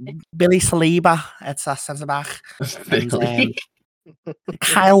Billy Saliba at centre back. And,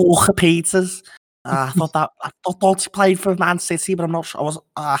 Kyle Walker Peters. I thought he played for Man City, but I'm not sure.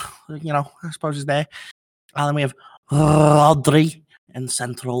 I suppose he's there. And then we have Rodri in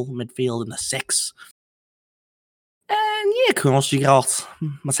central midfield in the 6. And yeah, of course, you got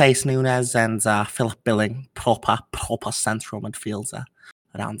Mateus Nunes and Philip Billing, proper central midfielder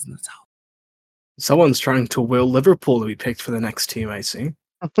around in the top. Someone's trying to will Liverpool to be picked for the next team, I see.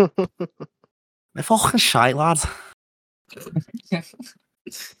 They're fucking shite, lads.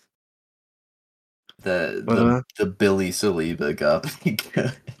 The Billy Saliba got me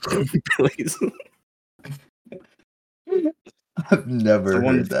good. I've never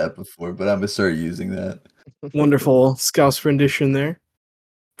heard that before, but I'm gonna start using that. Wonderful Scouse rendition there.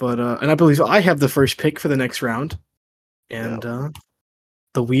 But and I believe I have the first pick for the next round. And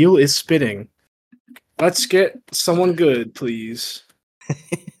the wheel is spinning. Let's get someone good, please.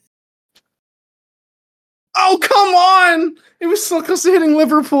 Oh, come on! It was so close to hitting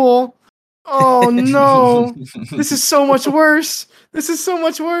Liverpool. Oh no! This is so much worse. This is so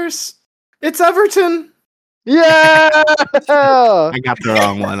much worse. It's Everton. Yeah! I got the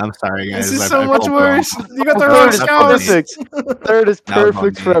wrong one. I'm sorry, guys. This is I so much pulled the wrong worse. one. You got the Third wrong is Scouts. perfect. Third is That was on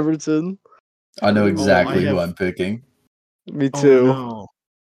perfect for me. Everton. I know exactly have- who I'm picking. Me Oh, too. no.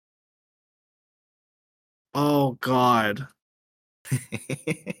 Oh god.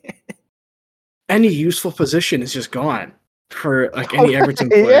 Any useful position is just gone for like any Everton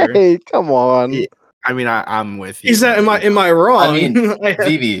player. Hey, come on. Yeah. I mean, I'm with you. Is that am I wrong? I mean, I have-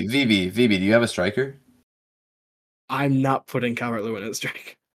 VB, do you have a striker? I'm not putting Calvert-Lewin at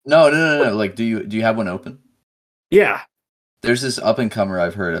strike. No. Like, do you have one open? Yeah. There's this up and comer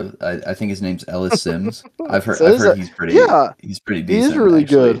I've heard of. I think his name's Ellis Sims. I've heard So he's pretty. yeah, he's pretty he decent. is really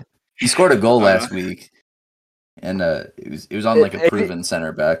actually. good. He scored a goal last week, and it was on like a Eighty- proven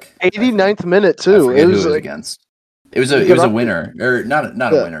center back. 89th minute I too. forget It who was it was like, against. It was You a could argue- winner, or not a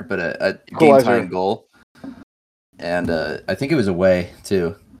Yeah. winner, but a game Equalizer. tying goal. And I think it was away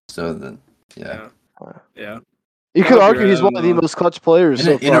too. So then, yeah. you could I'll argue he's one of the grab, most clutch players In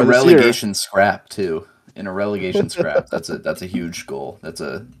so a far this year. relegation scrap too. In a relegation scrap, that's a huge goal. That's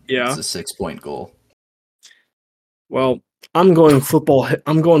a 6-point goal. Well, I'm going football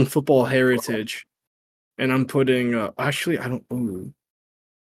heritage, and I'm putting. Actually, I don't. Ooh.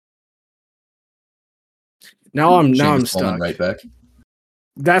 Now I'm Seamus Coleman stuck. right back.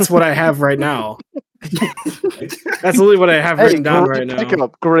 That's what I have right now. That's literally what I have Hey, written down great right now.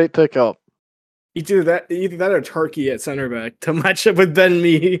 pickup. Great pickup. Either that or Turkey at center back to match up with Ben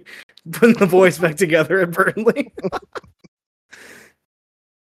Mee, putting the boys back together at Burnley.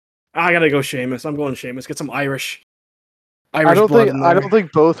 I gotta go Seamus. I'm going Seamus. Get some Irish I don't blood think in I there. don't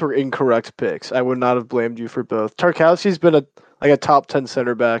think both were incorrect picks. I would not have blamed you for both. Tarkowski's been a top 10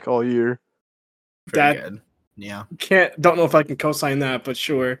 center back all year. Very that- good. Yeah. Don't know if I can co-sign that, but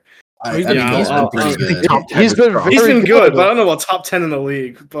sure. I Yeah, mean, he's been I'll- pretty good. top 10 He's is been strong. very He's been good, good. but I don't know about top 10 in the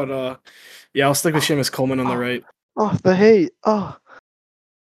league. But yeah, I'll stick with Seamus Coleman on the right. Oh, the hate. Oh,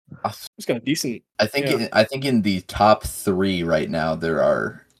 He's got a decent. I think in the top 3 right now there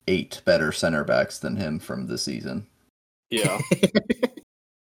are 8 better center backs than him from the season. Yeah.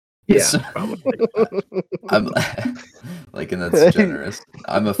 Yeah, So- probably. I'm like, and that's generous.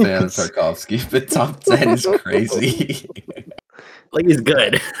 I'm a fan of Tarkovsky, but top 10 is crazy. Like he's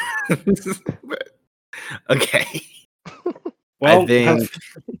good. Okay. Well, I think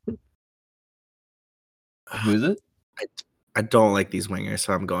Who is it? I don't like these wingers,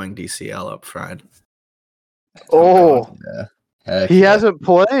 so I'm going DCL up front. oh, Yeah. Heck he yeah. hasn't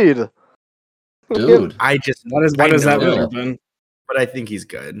played. Dude, I just when is I that know. better, Ben? but I think he's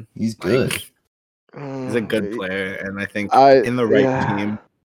good. he's good. Like, he's a good player, and I think I- in the right yeah. team,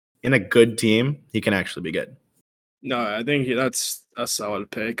 in a good team, he can actually be good. No, I think that's a solid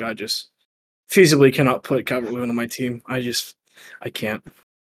pick. I just feasibly cannot put Calvert-Lewin on my team. I can't.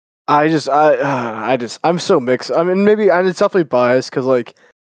 I'm so mixed. I mean, maybe it's definitely biased because like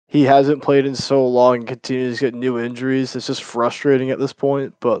he hasn't played in so long and continues to get new injuries. It's just frustrating at this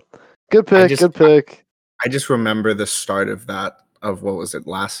point. But good pick, good pick. I just remember the start of that. Of what was it,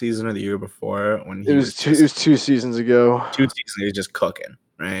 last season or the year before, when he It was 2 seasons ago. 2 seasons he was just cooking,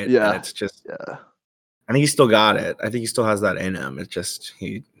 right? Yeah. And it's just Yeah. I think he still got it. I think he still has that in him. It's just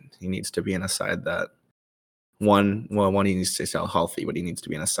he needs to be in a side that one he needs to stay healthy, but he needs to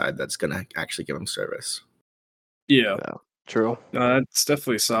be in a side that's gonna actually give him service. Yeah. True. No, that's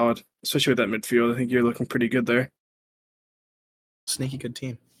definitely solid, especially with that midfield. I think you're looking pretty good there. Sneaky good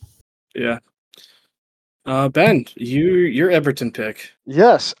team. Yeah. Ben, your Everton pick.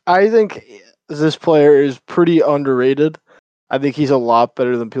 Yes, I think this player is pretty underrated. I think he's a lot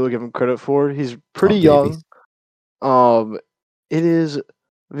better than people give him credit for. He's pretty young. It is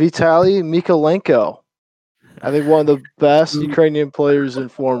Vitaly Mykolenko. I think one of the best Ukrainian players in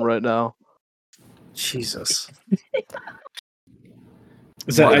form right now. Jesus.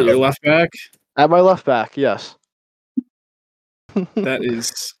 Is that at your left back? At my left back, yes. That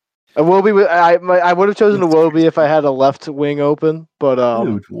is. Iwobi, I would have chosen Iwobi if I had a left wing open, but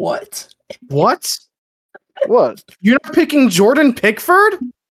Dude, what? What? what? You're not picking Jordan Pickford?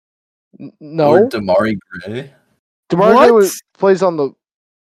 Or No, Damari Gray? DeMar What? plays on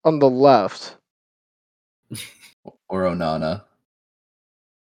the left. Or Onana?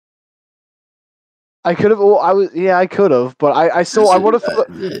 I could have. Well, I could have, but I still I would have.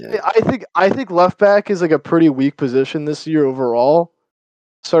 Yeah. I think left back is like a pretty weak position this year overall.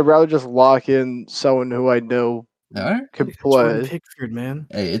 So I'd rather just lock in someone who I know All right. can Jordan play. Pickford, man.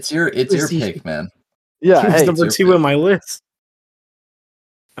 Hey, it's your Is he- pick, man. Yeah, He's hey, number it's 2 your on my list.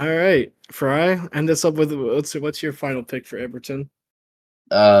 All right, Fry, end us up with what's your final pick for Everton?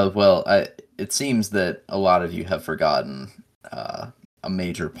 Well, it seems that a lot of you have forgotten a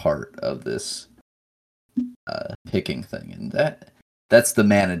major part of this picking thing, and that's the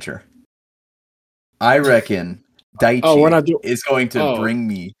manager. I reckon Daichi we're not is going to Oh. bring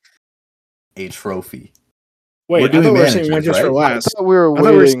me a trophy. Wait, We're I thought doing we were saving managers, managers for right? I last. thought we were I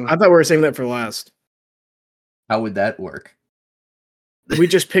thought waiting. I thought we were saving that for last. How would that work? We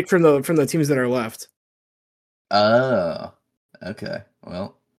just picked from the teams that are left. Oh, okay.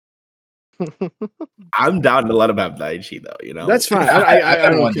 Well, I'm down to let him have Daichi though, you know. That's fine. I I kinda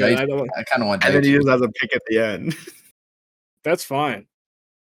don't want care. Daichi. I don't. I kind of want and then he Daichi. just has a pick at the end. That's fine.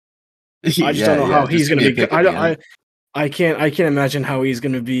 I just Yeah, don't know how just he's give going to me be. a pick at the end. I can't imagine how he's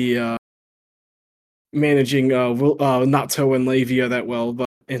going to be managing Nato and Lavia that well, but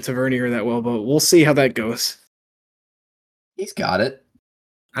and Tavernier that well. But we'll see how that goes. He's got it.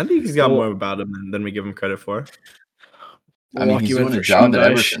 I think he's got Well- more about him than we give him credit for. I mean, Lock he's you in doing a for job at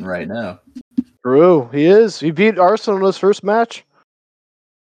Shondash. Everton right now. True, he is. He beat Arsenal in his first match.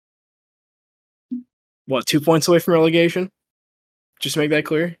 What, 2 points away from relegation? Just to make that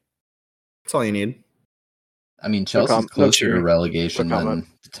clear. That's all you need. I mean, Chelsea's no closer cheer. to relegation No than comment.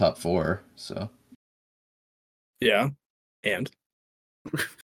 the top 4. So Yeah, and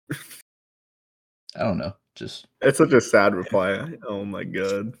I don't know. Just It's such a sad reply. Oh my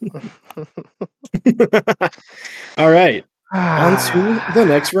god. all right. On to the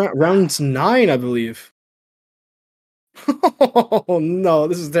next round, round 9, I believe. Oh no,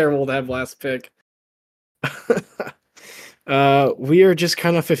 this is terrible to have last pick. We are just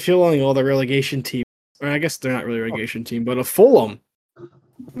kind of fulfilling all the relegation teams. Or I guess they're not really a relegation team, but a Fulham.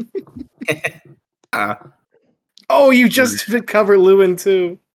 Oh, you just covered Lewin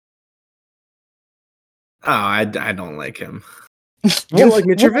too. Oh, I don't like him. You don't like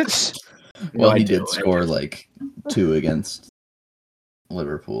Mitrovic? well, I he do. did score like 2 against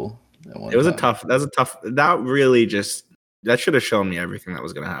Liverpool. at one It was a time. tough. That was a tough. That really just that should have shown me everything that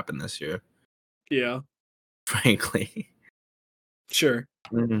was going to happen this year. Yeah, Frankly, sure.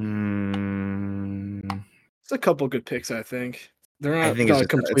 Mm, It's a couple good picks, I think. They're I not think it's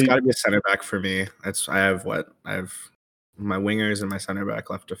got it's got to be a center back for me. I have my wingers and my center back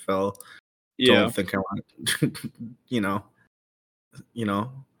left to fill. Yeah, Don't think I want, you know,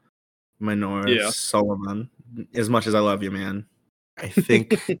 Minor Yeah. Solomon. As much as I love you, man, I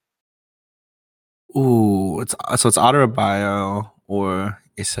think Ooh, it's Adebayo or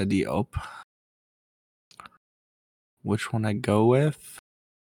Issa Diop. Which one I go with?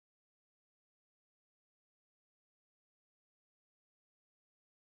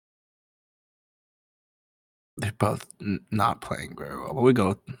 They're both not playing very well. But we'll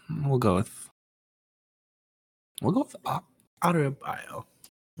go with Adebayo.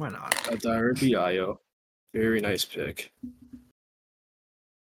 Why not? Adara Bio. Very nice pick.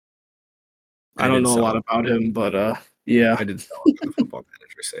 I don't did know a lot sell- about him, but yeah. I did sell it for the Football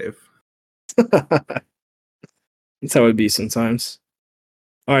Manager save. That's how it be sometimes.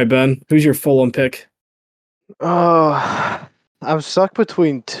 All right, Ben, who's your Fulham pick? I'm stuck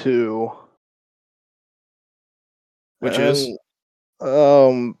between two. Which is?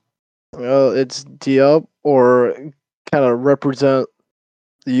 Well, it's Diop or kind of represent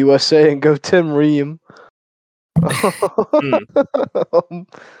the USA and go Tim Ream.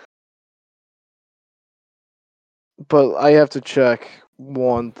 But I have to check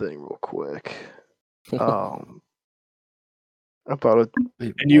one thing real quick. About it.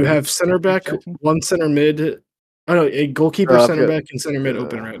 Wait, And you what? have center back, one center mid. Oh no, a goalkeeper, I've center got- back, and center mid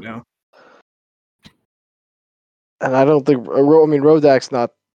open right now. And I don't think Rodak's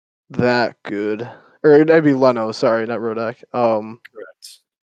not that good. Or that'd be Leno, sorry, not Rodak. Correct.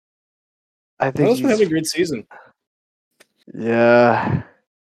 I think Leno's been he's, having a great season. yeah.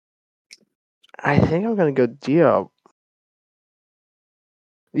 I think I'm gonna go Diop.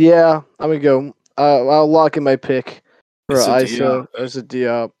 Yeah, I'm gonna go. I'll lock in my pick for It's a Isa as a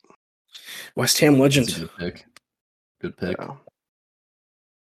Diop. West Ham That's a legend. good pick. Good pick. Yeah.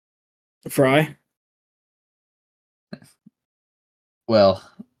 Fry. Well,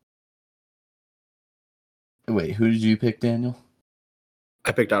 wait, who did you pick, Daniel?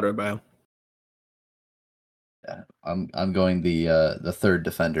 I picked Adebayo. Yeah, I'm going the third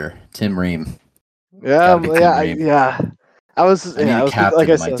defender, Tim Ream. Yeah, Gotta be Tim Ream. I was. I need a captain like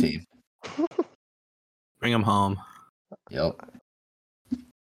I of my said. team. Bring him home. Yep.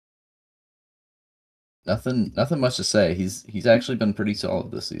 Nothing much to say. He's actually been pretty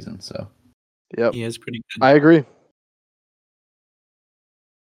solid this season. So Yep, He is pretty good. I agree.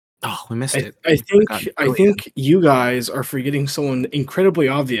 Oh, we missed I it. I think you guys are forgetting someone incredibly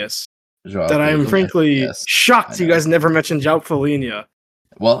obvious Joao that I am Pedro, frankly yes, shocked I you know. guys never mentioned João Folhinha.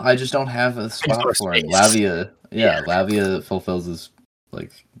 Well, I just don't have a spot no for him. space. Lavia, Lavia fulfills his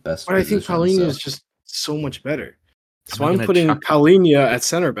best. But I think position, Paulinho so- is just so much better. So I'm I'm gonna putting chuck- Paulinho at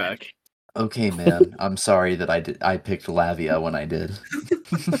center back. Okay, man. I'm sorry that I picked Lavia when I did.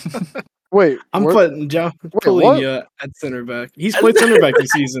 Wait, I'm where- putting João what? Paulinho at center back. He's played center back this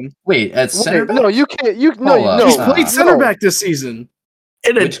season. Wait, at center wait, back? no, you can't. You no, Hold up. no. He's Nah. played center no. back this season.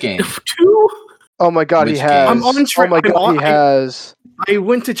 Which game? Two? Oh my god, he Which has. game? I'm on tra- oh my I'm god, on- he has. I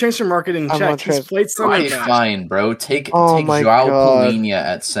went to transfer market and I'm on checked. He's trans- played center Okay, back. fine, bro. Take Oh my Joao God. Paulinho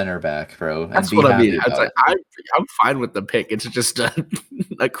at center back, bro. And That's be what I happy mean. It's about like I'm fine with the pick. It's just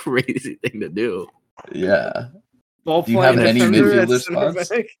a crazy thing to do. it. Yeah. Ball Do you have playing any defender at midfielder center spots?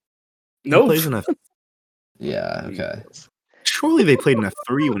 back. He Nope. plays in a- Yeah, okay. surely they played in a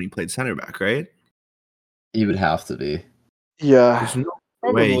 3 when he played center back, right? He would have to be. Yeah, There's no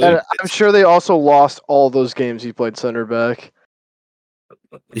Probably. way. and I'm sure they also lost all those games he played center back.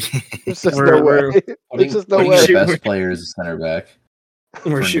 There's just We're- no way. There's just no Putting way. your best players as center back.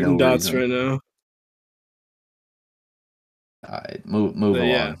 We're for shooting no dots reason. right now. All right, move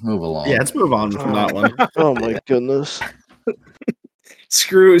Yeah. along. Move along. Yeah, let's move on from that one. Oh my goodness.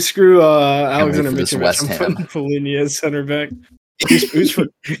 Screw Alexander for this Mitrovic. West I'm Ham. putting Paulinho as center back. Who's for,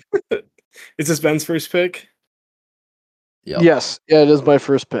 is this Ben's first pick? Yep. Yes, yeah, it is my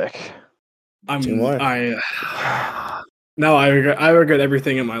first pick. Two more. No, I regret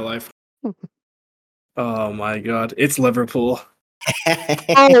everything in my life. Oh my god, it's Liverpool.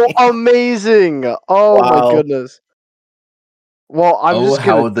 Oh, amazing! Oh Wow. my goodness. Well, I'm Oh, just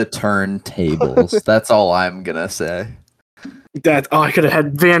how gonna. the turntables. That's all I'm gonna say. I could have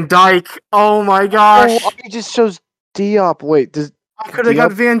had Van Dyke. Oh my gosh, Oh, he just chose Diop. Wait, I could have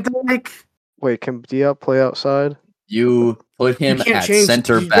got Van Dyke. Wait, can Diop play outside? You put him can't at change-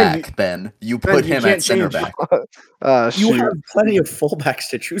 center Ben, back, Ben. You put you him can't at center change- back. You Shoot. have plenty of fullbacks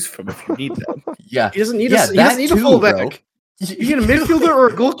to choose from if you need them. Yeah. He doesn't need Yeah, a, he doesn't that need a too, fullback. bro. You get a midfielder or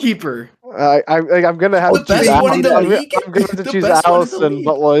a goalkeeper. I'm gonna have The to choose best one in the I'm league? gonna have to The choosing best one in the Allison, league.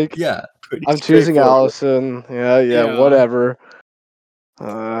 but like Yeah. Pretty I'm choosing straightforward. Allison. Yeah, whatever.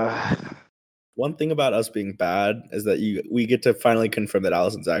 Uh, One thing about us being bad is that we get to finally confirm that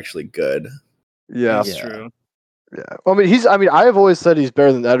Allison's actually good. yeah, That's Yeah. true. yeah. I mean, I have always said he's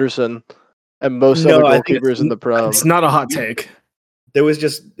better than Ederson and most No, other I think goalkeepers in the Prem. It's not a hot take. There was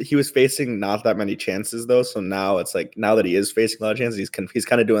just he was facing not that many chances though, so now it's like now that he is facing a lot of chances, he's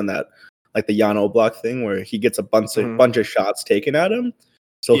kind of doing that like the Jan Oblak thing where he gets a bunch of shots taken at him,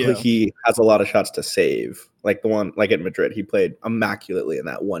 so Yeah. he has a lot of shots to save. Like the one like at Madrid, he played immaculately in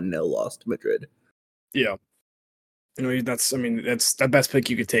that 1-0 loss to Madrid. Yeah. That's the best pick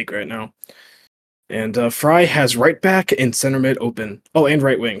you could take right now. And Fry has right back and center mid open. Oh, and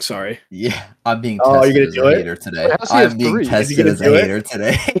right wing, sorry. Yeah. I'm being Oh, you're tested gonna as do a it? hater today. Wait, how's he have I'm being three? Is he tested gonna as a do it? hater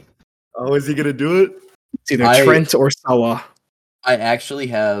today. Oh, is he gonna do it? It's either I- Trent or Salah. I actually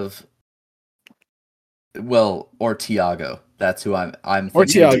have or Thiago. That's who I'm Or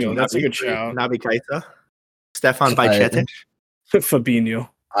thinking. Thiago, that's a good shout. Naby Keita, Stefan Bajcetic. Fabinho.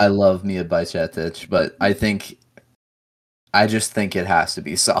 I love Mia Bajcetic, but I just think it has to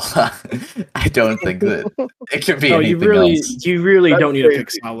be Salah. I don't think that it could be No, anything else. you really That's don't need to pick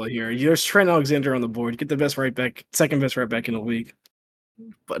crazy. Salah here. There's Trent Alexander on the board. Get the best right back, second best right back in the league.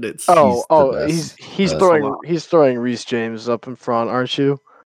 But it's He's the he's best. he's throwing Reece James up in front, aren't you?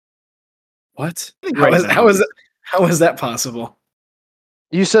 What? think How right is, now- how is that possible?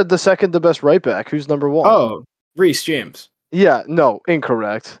 You said the second the best right back. Who's number one? Oh, Reece James. Yeah, no,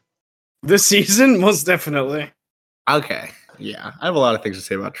 incorrect. This season, most definitely. okay. Yeah, I have a lot of things to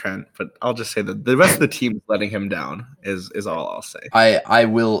say about Trent, but I'll just say that the rest of the team is letting him down is all I'll say. I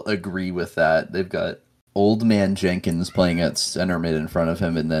will agree with that. They've got old man Jenkins playing at center mid in front of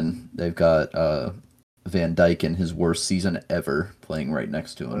him, and then they've got Van Dijk in his worst season ever playing right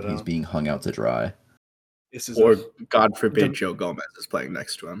next to him. But, He's being hung out to dry. This is Or God forbid The- Joe Gomez is playing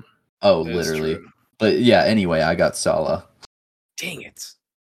next to him. Oh, That's literally. true. But yeah, anyway, I got Salah. Dang it.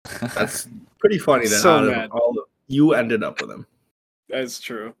 That's pretty funny that So out mad. of all you ended up with him. That's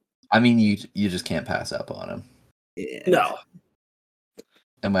true. I mean, you just can't pass up on him, Yeah. No.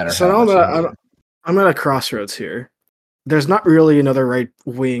 no matter So how now much you hate him. I'm at a crossroads here. There's not really another right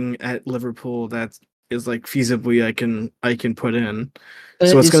wing at Liverpool that is like feasibly I can put in.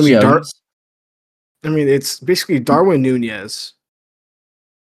 So it's gonna be Jones. I mean, it's basically Darwin Nunez.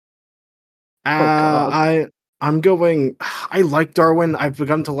 God. I'm going. I like Darwin. I've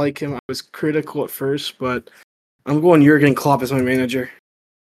begun to like him. I was critical at first, but I'm going Jurgen Klopp as my manager.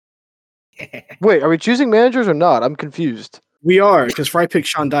 Wait, are we choosing managers or not? I'm confused. We are because Fry picked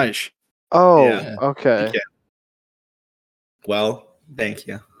Sean Dyche. Oh, Yeah. okay. Okay. Well, thank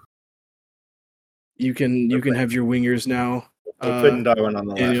you. You can have your wingers now. We're putting Darwin on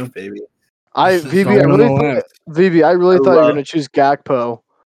the Daniel. left, baby. VB, Darwin on the I really thought you were love- gonna choose Gakpo.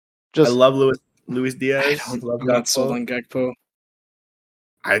 Just I love Luis I Diaz. don't, Love I'm not sold Gakpo. on Gakpo.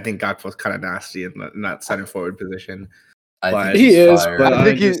 I think Gakpo's kind of nasty in that center forward position. I But- think He he's is, fire. but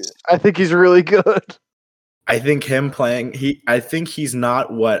I think he's really good. I think him playing I think he's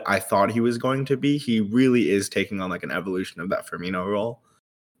not what I thought he was going to be. He really is taking on like an evolution of that Firmino role.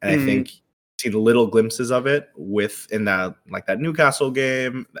 And Mhm. I think see the little glimpses of it in that like that Newcastle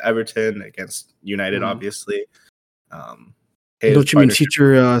game, Everton against United, Mhm. obviously. Don't His you mean partnership-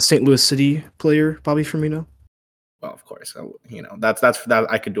 future St. Louis City player Bobby Firmino? Well, of course, that's that.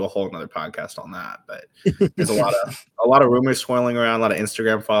 I could do a whole another podcast on that, but there's a lot of rumors swirling around, a lot of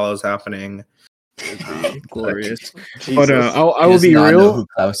Instagram follows happening. Glorious. But Jesus. I He will does be not know real. who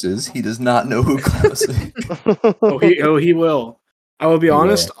Klaus is. He does not know who Klaus is. He will. I will be He will.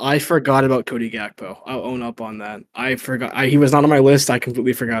 honest. I forgot about Cody Gakpo. I'll own up on that. I forgot. He was not on my list. I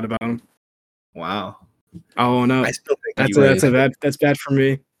completely forgot about him. Wow, I'll own up. I still think That's bad for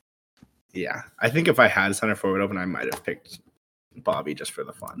me. Yeah, I think if I had center forward open, I might have picked Bobby just for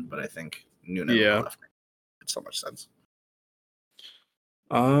the fun. But I think Nuno Yeah. left makes so much sense.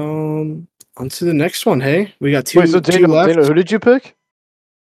 On to the next one. Hey, we got two, Wait, so two Daniel, left. who did you pick?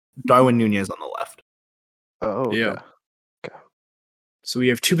 Darwin Nunez on the left. Oh, okay. Yeah. So we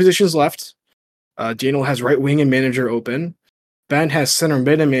have two positions left. Daniel has right wing and manager open. Ben has center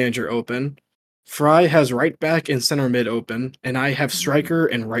mid and manager open. Fry has right back and center mid open. And I have striker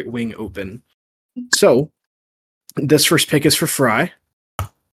and right wing open. So this first pick is for Fry.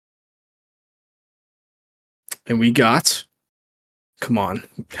 And we got, come on,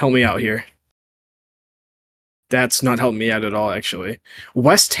 help me out here. That's not helping me out at all, actually.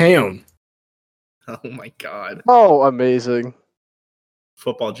 West Ham. Oh my god. Oh, amazing.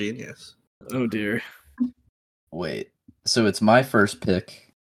 Football genius. Oh dear. Wait. So it's my first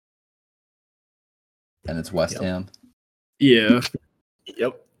pick, and it's West Yep. Ham. Yeah.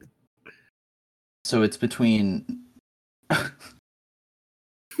 Yep. So it's between.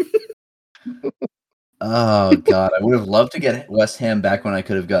 Oh god, I would have loved to get West Ham back when I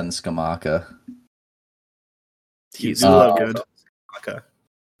could have gotten Skamaka. He's Uh, really good. Okay.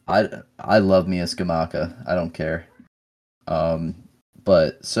 I love me a Skamaka. I don't care.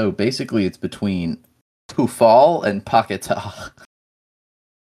 But so basically it's between Pufal and Paquetá.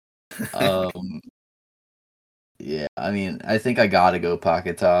 Yeah, I mean, I think I gotta go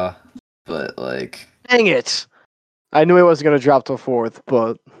Paquetá, but like, Dang it! I knew he wasn't going to drop to fourth,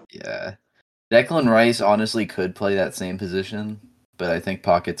 but yeah. Declan Rice honestly could play that same position, but I think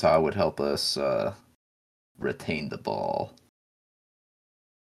Paquetá would help us retain the ball.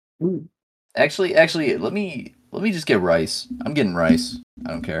 Ooh. Actually, let me just get Rice. I'm getting Rice. I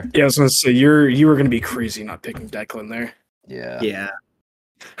don't care. Yeah, I was gonna say you were gonna be crazy not picking Declan there. Yeah. Yeah.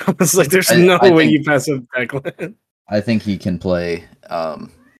 I was like, there's I no way think- you pass up Declan. I think he can play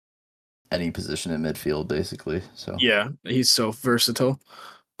any position in midfield, basically. So Yeah, he's so versatile.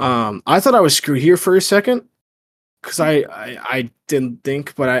 I thought I was screwed here for a second because I didn't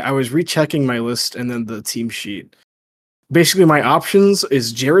think, but I was rechecking my list and then the team sheet. Basically, my options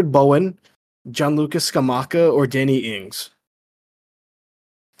is Jared Bowen, Gianluca Scamacca, or Danny Ings.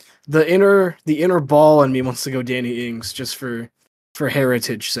 The inner ball in me wants to go Danny Ings just for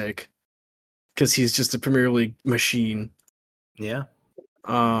heritage sake, because he's just a Premier League machine. Yeah.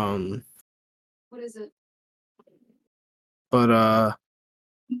 What is it? But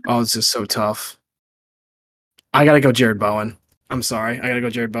oh, it's just so tough. I gotta go Jared Bowen. I'm sorry, I gotta go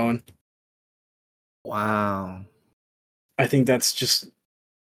Jared Bowen. Wow. I think that's just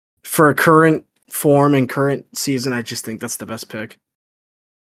for a current form and current season. I just think that's the best pick.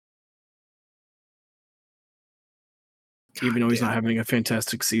 Even though he's not having a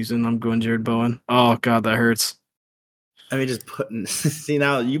fantastic season, I'm going Jared Bowen. Oh god, that hurts. I mean, just putting. See,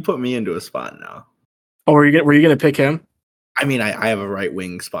 now you put me into a spot now. Oh, were you gonna pick him? I mean, I have a right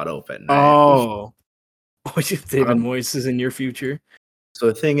wing spot open. Right? Oh, David Um, Moyes is in your future. So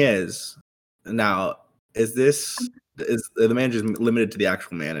the thing is, now is the managers limited to the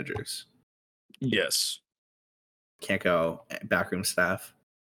actual managers? Yes. Can't go backroom staff.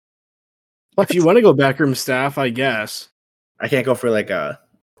 If you want to go backroom staff, I guess. I can't go for like a.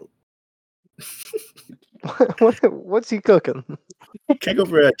 what's he cooking? Can't go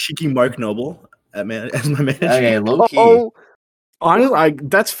for a cheeky Mark Noble as my manager. okay, low key. Oh, Honestly,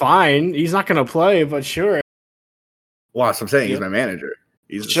 that's fine. He's not gonna play, but sure. Wow, that's what I'm saying. He's Yeah. my manager.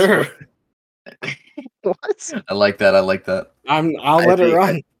 He's Sure. what? I like that. I like that. I'll I let it think-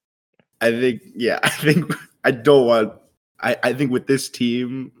 run. I think. Yeah, I think I don't want. I think with this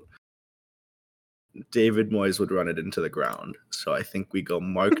team, David Moyes would run it into the ground. So I think we go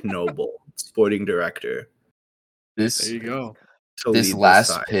Mark Noble, sporting director. There This you go. To this lead last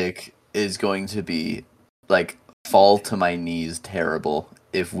side. pick is going to be like fall to my knees terrible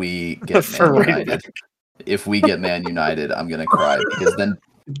if we get For Man right United. If we get Man United, I'm gonna cry because then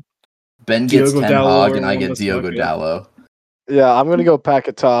Ben gets Diogo Ten Dalot Hag or and I get Wan-Bissaka. Diogo Dalot. Yeah, I'm gonna go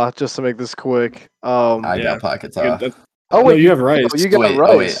Paquetá just to make this quick. I Yeah. got Paquetá. Good. Oh No, wait, you have Rice. you got Wait, Rice.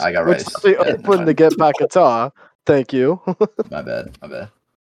 oh, wait, I got Which Rice. left me Yeah, open to get Paquetá. Thank you. My bad. My bad.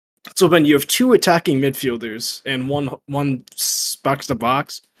 So Ben, you have two attacking midfielders and one box to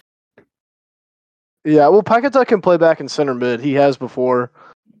box. Yeah, well, Paquetá can play back in center mid. He has before.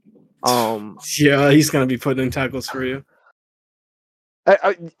 Yeah, he's gonna be putting in tackles for you.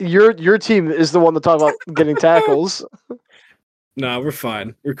 Your team is the one to talk about getting tackles. No, we're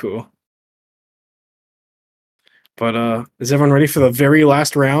fine. We're cool. But is everyone ready for the very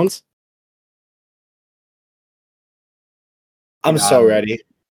last round? I'm so ready.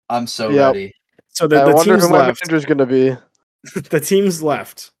 I'm so Yeah. ready. So I the wonder teams who my left. manager's gonna be. The teams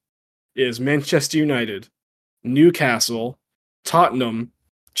left is Manchester United, Newcastle, Tottenham,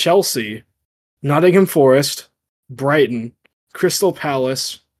 Chelsea, Nottingham Forest, Brighton, Crystal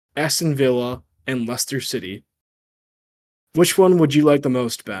Palace, Aston Villa, and Leicester City. Which one would you like the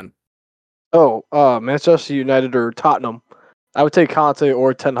most, Ben? Oh, Manchester United or Tottenham. I would take Conte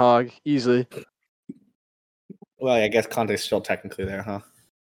or Ten Hag easily. Well, I guess Conte's still technically there, huh?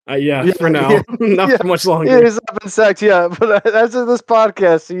 Yeah, Yeah, for now. yeah, Not yeah. for much Yeah, longer. he's not been sacked yet, but as of this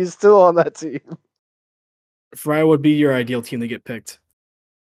podcast, he's still on that team. Fry would be your ideal team to get picked.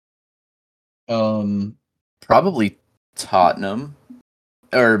 Probably Tottenham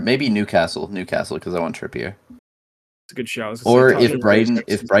or maybe Newcastle. Newcastle because I want Trippier. It's a good shout. I was gonna Or say if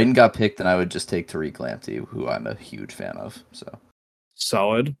Tottenham Brighton got picked, then I would just take Tariq Lamptey, who I'm a huge fan of. So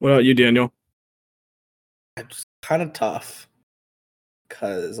solid. What about you, Daniel? It's kind of tough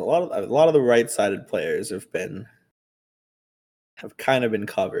because a lot of the right-sided players have kind of been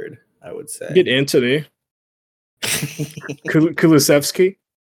covered. I would say. Get Anthony Kulusevski,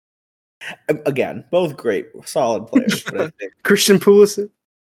 Again, both great, solid players. But I think, Christian Pulisic.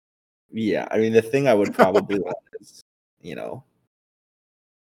 yeah, I mean, the thing I would probably want is,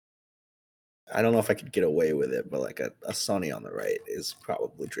 I don't know if I could get away with it, but like a Sonny on the right is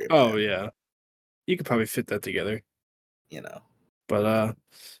probably dreaming. Oh yeah, you could probably fit that together. You know. But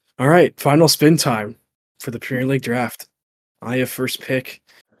all right, final spin time for the Premier League draft. I have first pick.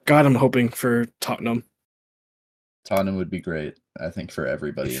 God, I'm hoping for Tottenham. Tottenham would be great, I think, for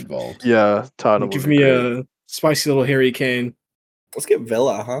everybody involved. Yeah, Tottenham. Give me a spicy little Harry Kane. Let's get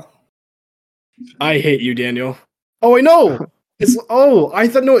Villa, huh? I hate you, Daniel. Oh wait, no. I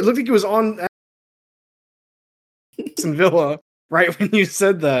thought no. It looked like it was on Aston Villa right when you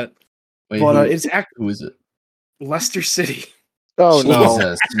said that. Wait, But it's who is it? Leicester City. Oh no!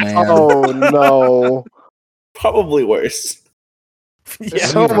 Jesus, man. Oh no! Probably worse. Yeah,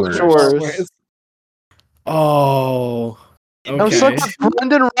 So much worse. Oh. I'm Okay. stuck with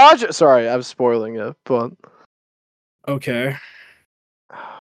Brendan Rodgers. Sorry, I'm spoiling it, but Okay.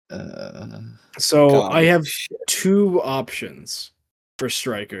 Uh, So God, I have shit. two options for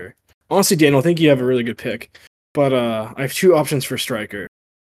striker. Honestly, Daniel, I think you have a really good pick. But I have two options for striker.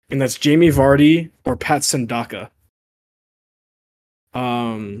 And that's Jamie Vardy or Pat Sandaka.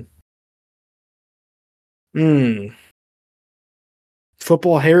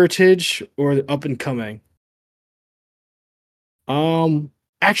 Football heritage or up and coming?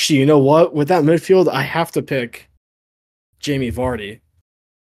 Actually, you know what? With that midfield, I have to pick Jamie Vardy.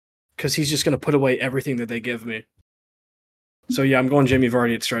 Because he's just going to put away everything that they give me. So yeah, I'm going Jamie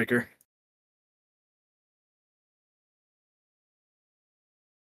Vardy at striker.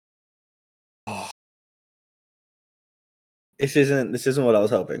 This isn't what I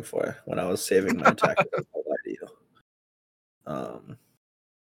was hoping for when I was saving my attack.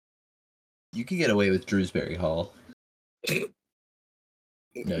 you could get away with Drewsbury Hall.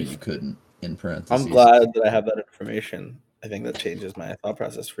 No, you couldn't. In parentheses. I'm glad that I have that information. I think that changes my thought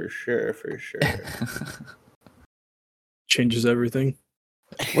process for sure. Changes everything.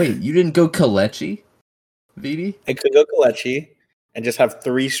 Wait, you didn't go Kalechi, VD? I could go Kalechi and just have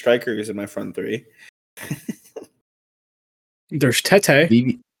three strikers in my front three. There's Tete.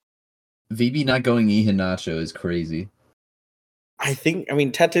 VB not going Iheanacho is crazy. I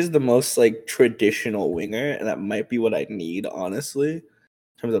mean, Tete is the most like traditional winger, and that might be what I need, honestly, in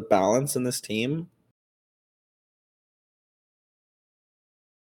terms of balance in this team.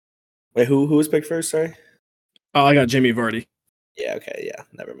 Wait, who was picked first? Sorry. Oh, I got Jamie Vardy. Yeah. Okay. Yeah.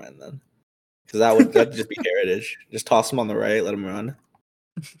 Never mind then. Because that'd just be heritage. Just toss him on the right, let him run,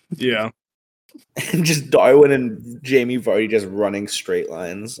 Yeah. and just Darwin and Jamie Vardy just running straight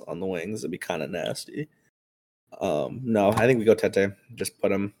lines on the wings. It'd be kind of nasty. No, I think we go Tete. Just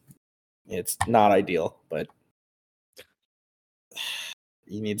put him. It's not ideal, but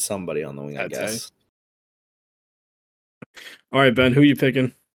you need somebody on the wing, I Tete. guess. All right, Ben, who you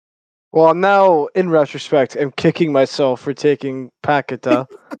picking? well, now in retrospect, I'm kicking myself for taking Paqueta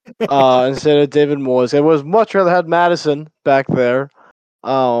instead of David Moyes. I would much rather had Madison back there.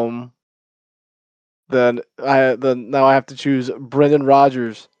 Then now I have to choose Brendan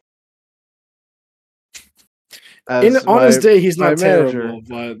Rodgers. On his day, he's not manager. terrible,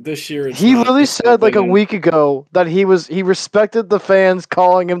 but this year He literally said like a week ago that he respected the fans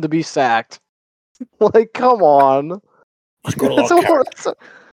calling him to be sacked. Like, come on.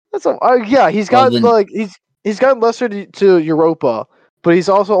 Yeah, he's gotten he's gotten Leicester to Europa, but he's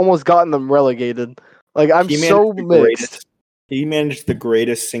also almost gotten them relegated. Like, I'm so mixed. He managed the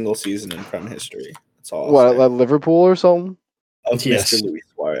greatest single season in Prem history. That's all. What, like Liverpool or something? Of Yes. Mr. Luis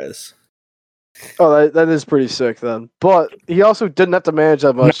Suarez. Oh, that is pretty sick then. But he also didn't have to manage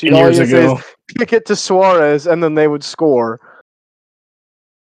that much. 9 All years he had to say ago. is kick it to Suarez, and then they would score.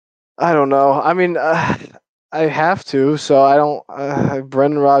 I don't know. I mean, I have to, so I don't.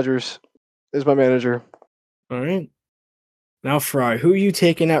 Brendan Rodgers is my manager. All right. Now, Fry, who are you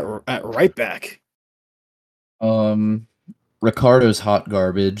taking at right back? Ricardo's hot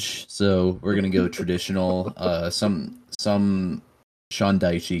garbage, so we're gonna go traditional. Some Sean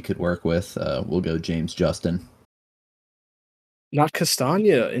Dyche could work with. We'll go James Justin. Not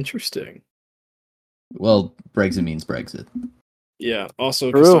Castagna. Interesting. Well, Brexit means Brexit. Yeah.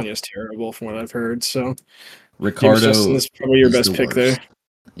 Also, True. Castagna's terrible from what I've heard. So Ricardo James Justin is probably your is best the pick worst. there.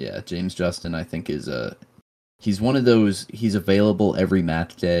 Yeah, James Justin I think is He's one of those. He's available every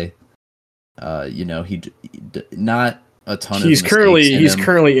match day. Not a ton He's of. He's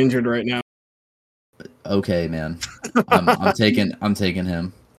currently injured right now. Okay, man. I'm taking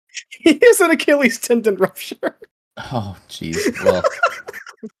him. He has an Achilles tendon rupture. Oh, jeez. Well,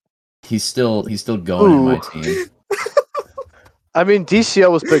 he's still going in my team. I mean,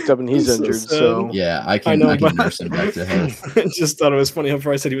 DCL was picked up and he's injured, so yeah, I can nurse him back to health. I just thought it was funny how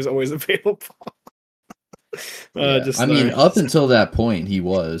far I said he was always available. Up until that point, he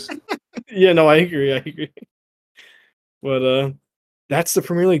was. Yeah, no, I agree. But that's the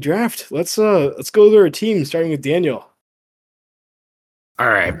Premier League draft. Let's go to our team, starting with Daniel. All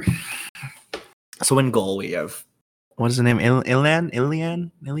right. So in goal we have, what is the name? Ilian,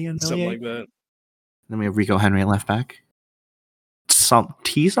 Something like that. Then we have Rico Henry at left back.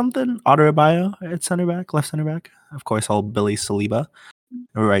 Something Adarabioyo at center back, left center back. Of course, old Billy Saliba,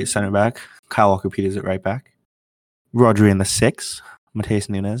 right center back. Kyle Walker-Peters at right back. Rodri in the 6, Mateus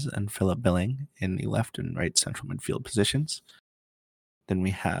Nunes and Philip Billing in the left and right central midfield positions. Then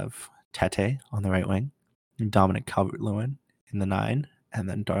we have Tete on the right wing, Dominic Calvert-Lewin in the 9, and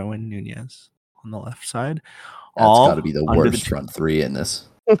then Darwin Nunez on the left side. That's got to be the worst front three in this.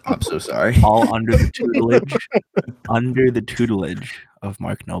 I'm so sorry. All under the tutelage of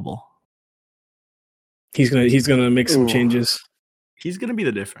Mark Noble. He's gonna make some changes. He's gonna be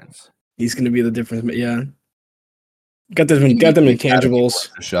the difference. He's gonna be the difference. But yeah, got them intangibles.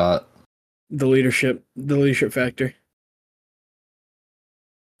 Shot. The leadership factor.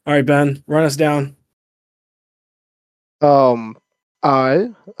 All right, Ben, run us down. I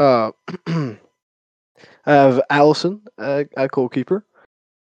have Allison at goalkeeper.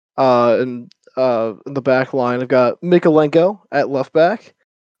 In the back line, I've got Mikolenko at left back,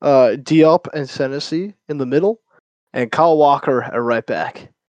 Diop and Senesi in the middle, and Kyle Walker at right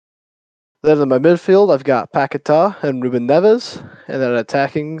back. Then in my midfield, I've got Paquetá and Ruben Neves, and then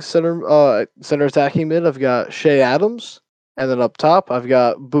attacking center attacking mid, I've got Shea Adams, and then up top, I've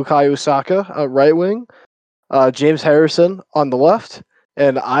got Bukayo Saka at right wing, James Harrison on the left,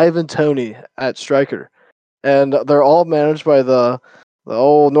 and Ivan Toney at striker. And they're all managed by the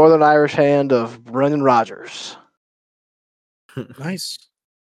old Northern Irish hand of Brendan Rodgers. Nice.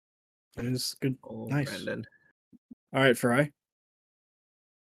 That is good. Nice. Brendan. All right, Farai.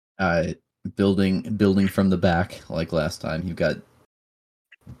 Building from the back like last time. You've got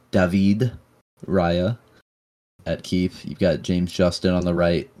David Raya at keep. You've got James Justin on the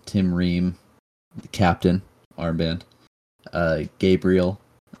right. Tim Ream, the captain, armband. Gabriel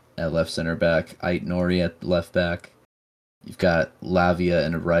at left center back. Ait Nori at left back. You've got Lavia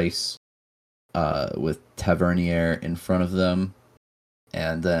and Rice with Tavernier in front of them.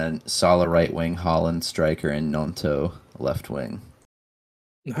 And then Salah right wing, Holland striker, and Nonto left wing.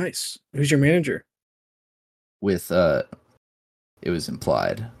 Nice. Who's your manager? With it was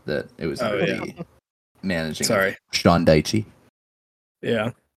implied that it was managing Sean Daichi.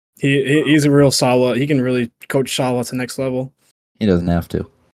 Yeah. He's a real Salah. He can really coach Salah to the next level. He doesn't have to.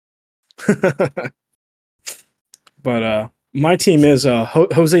 But my team is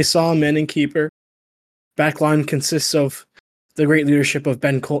Jose Sa, man and keeper. Backline consists of the great leadership of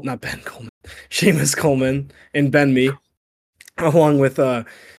Seamus Coleman and Ben Mee, along with João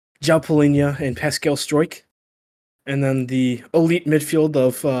Palhinha and Pascal Struijk. And then the elite midfield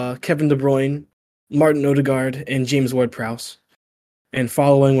of Kevin De Bruyne, Martin Odegaard, and James Ward-Prowse. And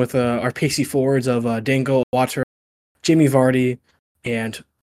following with our pacey forwards of Dango Ouattara, Jamie Vardy, and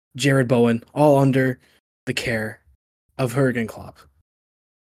Jared Bowen, all under the care of Jurgen Klopp.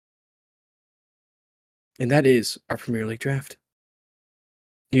 And that is our Premier League draft.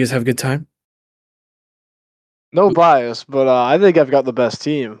 You guys have a good time? No bias, but I think I've got the best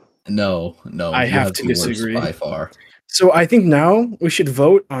team. No. I have to disagree. By far. So I think now we should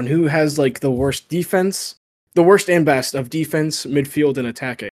vote on who has like the worst defense, the worst and best of defense, midfield, and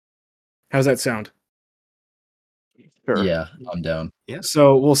attacking. How's that sound? Sure. Yeah, I'm down. Yeah.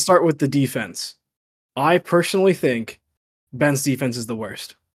 So we'll start with the defense. I personally think Ben's defense is the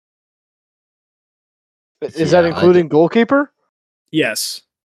worst. Is that including goalkeeper? Yes.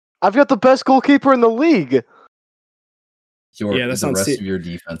 I've got the best goalkeeper in the league. The rest of your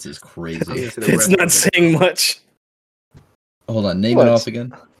defense is crazy. It's not saying much. Hold on, name it off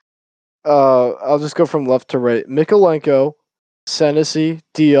again. I'll just go from left to right. Mikolenko, Senesi,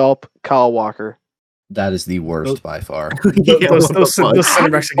 Diop, Kyle Walker. That is the worst by far. Those center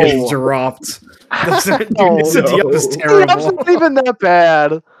backs are getting dropped. Diop is terrible. Diop's not even that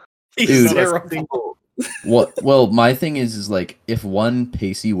bad. He's terrible. Well, my thing is like if one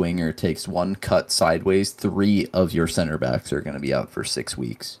pacey winger takes one cut sideways, 3 of your center backs are going to be out for 6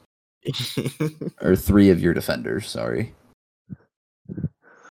 weeks. or 3 of your defenders. Sorry.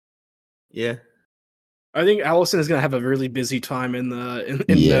 Yeah. I think Allison is gonna have a really busy time in the in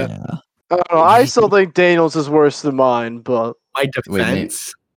the Yeah. I don't know. I still think Daniels is worse than mine, but My Wait,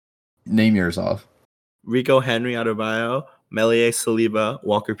 defense: Name yours off. Rico Henry Adebayo, Melie Saliba,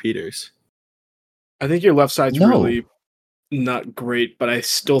 Walker Peters. I think your left side's No. really not great, but I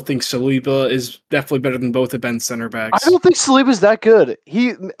still think Saliba is definitely better than both the bench center backs. I don't think Saliba's that good.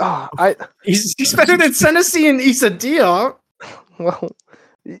 He's better than Senesi and Issa Diop. well,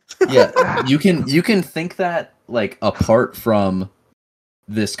 Yeah, you can think that like apart from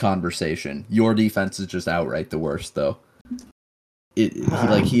this conversation. Your defense is just outright the worst, though.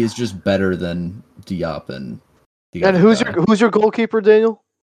 He is just better than Diop and. And who's your goalkeeper, Daniel?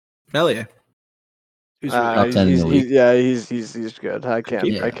 Melie. Top 10 in the league. He's good. I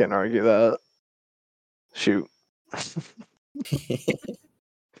can't argue that. Shoot.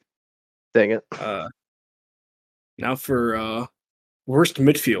 Dang it. Now for worst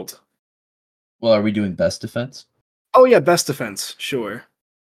midfield. Well, are we doing best defense? Oh yeah, best defense, sure.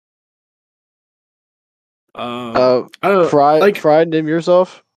 I don't know, Fry, name yours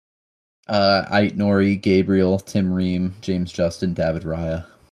off. Ait Nori, Gabriel, Tim Ream, James Justin, David Raya.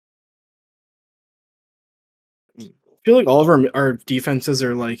 I feel like all of our defenses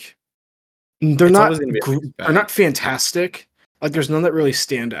are like they're It's not always gonna be a mixed bag. are not fantastic. Like there's none that really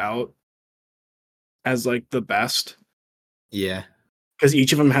stand out as like the best Yeah. because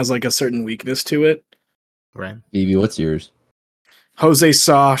each of them has like a certain weakness to it. Right. Phoebe, what's yours? Jose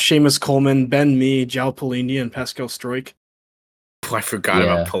Sa, Seamus Coleman, Ben Mee, Jao Polini, and Pascal Stroik. Oh, I forgot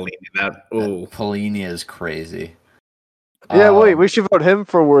about Polini. Polini is crazy. Yeah, wait, we should vote him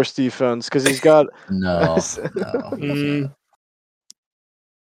for worst defense because he's got. No.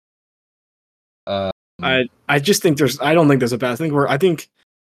 I just think I don't think there's a bad.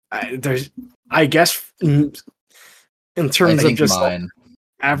 I guess in terms of just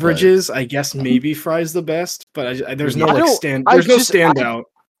averages, I guess maybe Fry's the best, but there's no standout.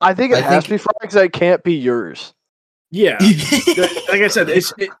 I think it has to be Fry because it can't be yours. Yeah, like I said,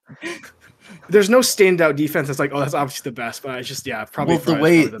 there's no standout defense that's like, oh, that's obviously the best, but probably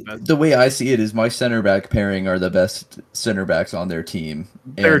well, the best. The way I see it is my center back pairing are the best center backs on their team.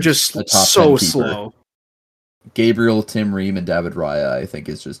 They're just so slow. Gabriel, Tim Ream, and David Raya, I think,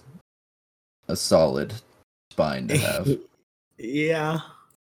 is just a solid spine to have. Yeah.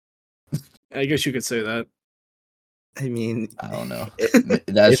 I guess you could say that. I mean, I don't know.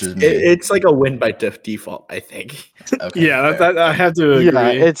 That's just me. It's like a win by default, I think. Okay, yeah, that I have to agree. Yeah,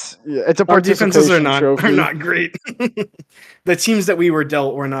 it's a our defenses are trophy. not great. The teams that we were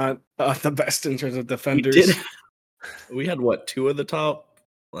dealt were not the best in terms of defenders. We had what, 2 of the top?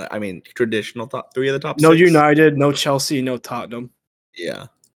 I mean, traditional top 3 of the top. No 6? United, no Chelsea, no Tottenham. Yeah,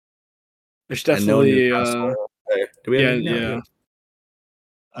 there's definitely Do we have yeah.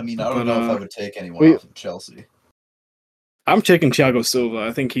 I mean, I don't know if I would take anyone off of Chelsea. I'm taking Thiago Silva.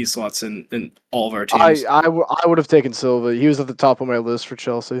 I think he slots in all of our teams. I would have taken Silva. He was at the top of my list for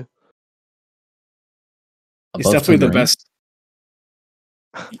Chelsea. He's definitely the best.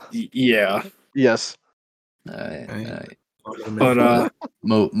 Yeah. Yes. But onto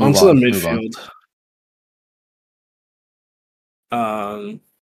the midfield.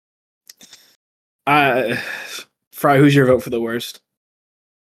 Fry, who's your vote for the worst?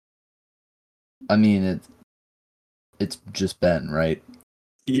 I mean, it's just Ben, right?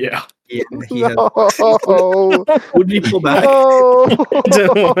 Yeah. Yeah. Would we pull back? I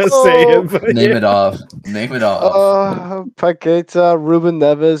don't want to say it, but Name it off. Paqueta, Ruben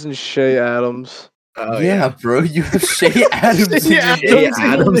Neves, and Shea Adams. Bro, you have Shea Adams.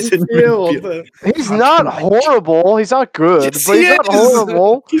 Adams in midfield. He's not horrible. He's not good, Yes, but he's not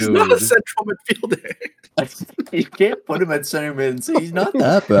horrible. He's not a central midfielder. You can't put him at center mid and say he's not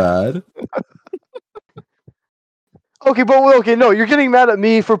that bad. No, you're getting mad at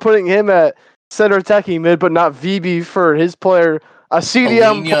me for putting him at center attacking mid, but not VB for his player, a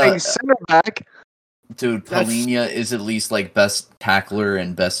CDM playing center back. Dude, Polina is at least like best tackler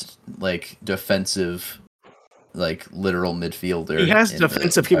and best like defensive, like literal midfielder. He has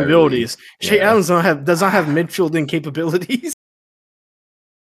defensive capabilities. Shea Adams does not have midfielding capabilities.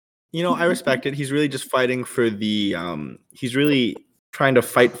 You know, I respect it. He's really just fighting for the he's really trying to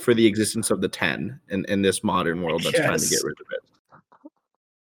fight for the existence of the 10 in this modern world that's trying to get rid of it.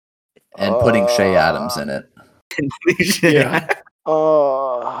 And putting Shea Adams in it. Yeah.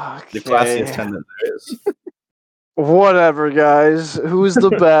 Okay. The classiest 10 that there is. Whatever, guys. Who's the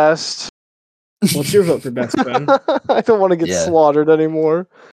best? What's your vote for best, Ben? I don't want to get slaughtered anymore.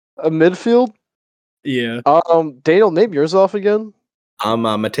 A midfield? Yeah. Daniel, name yours off again.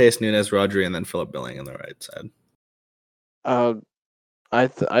 Mateus Nunes, Rodri, and then Philip Billing on the right side.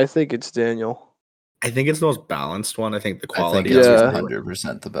 I think it's Daniel. I think it's the most balanced one. I think the I quality think it's Yeah.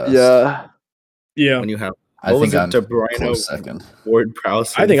 100% the best. Yeah. Yeah, when you have I what was think it, I'm De Bruyne, close second. Ward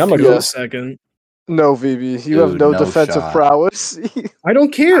Prowse. I think I'm gonna Yeah. go second. No, VB. You have Dude, no no defensive shot. prowess. I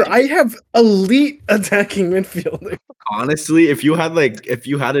don't care. I have elite attacking midfielder. Honestly, if you had a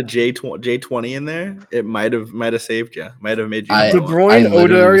J20 in there, it might have saved you. Might have made you. I- De number one. Bruyne, literally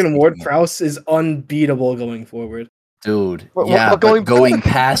Odegaard, was and Ward thinking- Prowse is unbeatable going forward. Dude, But yeah, we're but going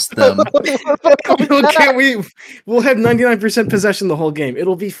past them, We'll have 99% possession the whole game.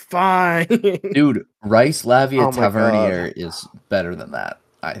 It'll be fine. dude, Rice, Lavia, Oh my Tavernier is better than that,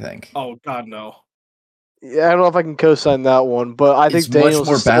 I think. Oh God, no. Yeah, I don't know if I can co-sign that one, but I It's think much Daniel's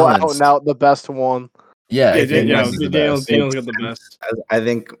more still out balanced. and out the best one. Yeah, Yeah, I think yeah, Rice is the Daniel's best. got the best. I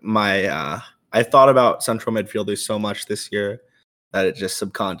think I thought about central midfielders so much this year that it just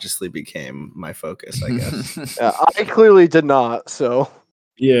subconsciously became my focus, I guess. Yeah, I clearly did not. So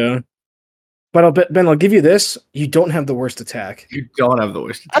Yeah. But I'll give you this. You don't have the worst attack. You don't have the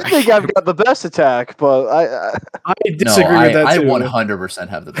worst. I think I've got the best attack, but I No, disagree with that I too. 100%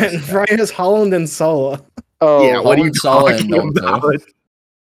 have the best. And attack. Brian has Holland and Salah. oh Yeah, what are you Holland, Salah, and talking Nonto. about?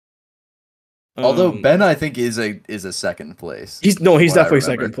 Although Um, Ben, I think, is a second place. he's what I definitely remember.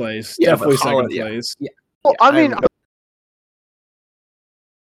 second place. Yeah, Definitely but Holland, second yeah. place. well, I mean,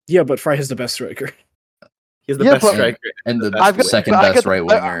 Yeah, but Fry has the best striker. He's the Yeah, best but- striker And the I've got- second I got best the- right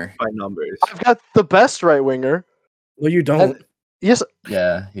winger. by numbers. I've got the best right winger. No, you don't. Yes.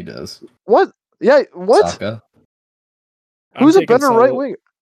 Yeah, he does. What? Yeah. What? Saka. I'm Who's a taking better Salah- right winger?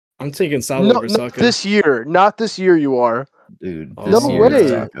 I'm taking Salah No, over not Saka. this year. Not this year. You are. Dude, No this year, way.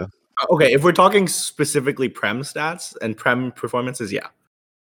 Saka. Okay, if we're talking specifically Prem stats and Prem performances, yeah.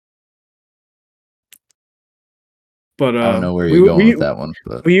 But I don't know where you're going with that one,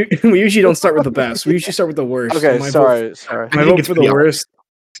 but We usually don't start with the best. We usually start with the worst. Okay. My Sorry. Vote, Sorry. my I think vote it's for the beyond- worst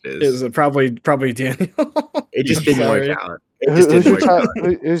It is. is probably Daniel. It just I'm didn't sorry. work out. It just Who's didn't your work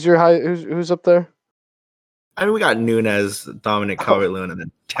out. who's your high? Who's up there? I mean, we got Nunes, Dominic Calvert-Lewin, and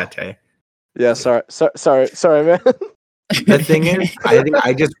then Tete. Yeah. Sorry, man. The thing is, I think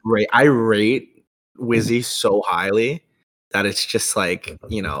I rate Wizzy so highly that it's just like, I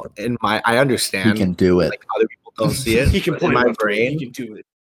he understand can do it. like other people don't see it. He can but play in my left wing, brain. He can do it.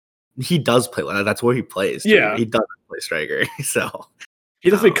 He does play like that. That's where he plays. dude. Yeah. He doesn't play striker. So He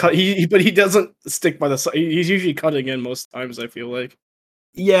doesn't Oh. cut. But he doesn't stick by the side. He's usually cutting in most times. I feel like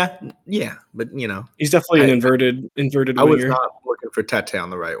yeah, but he's definitely an I- inverted I was winger. not looking for Tete on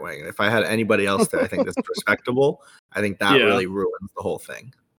the right wing. If I had anybody else there, I think that's respectable. I think that Yeah. really ruins the whole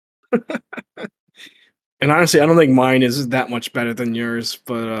thing. And honestly, I don't think mine is that much better than yours.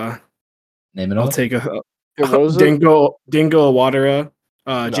 But Name it I'll all. take a Yeah, what was it? Dingo Awadara,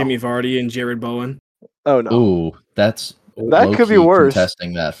 No. Jimmy Vardy, and Jared Bowen. Oh no. Ooh, that's That could be low-key worse.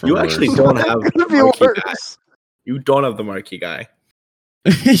 Contesting that for You worse. actually don't have That the could be marquee guy. worse. You don't have the marquee guy.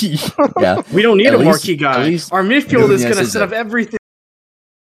 Yeah, We don't need At a least- marquee at guy. least Our midfield is Nunez going to is set a- up everything.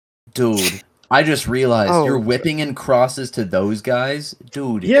 dude. I just realized Oh. you're whipping in crosses to those guys,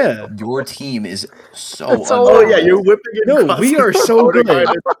 dude. Yeah. your team is so. It's all- Oh Oh, yeah, you're whipping it. No, we are so good.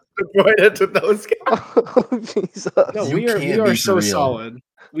 To those guys. Jesus. No, You we are can't be so for real. solid.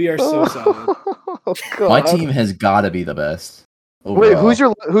 We are so solid. Oh, God. My team has got to be the best. Wait,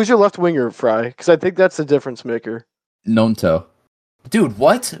 overall. who's your left winger, Fry? Because I think that's the difference maker. Nonto? Dude,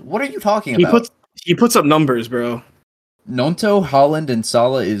 what? What are you talking He about? puts up numbers, bro. Nonto, Holland, and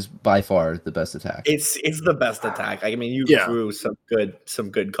Salah is by far the best attack. It's the best attack. I mean, you Yeah. drew some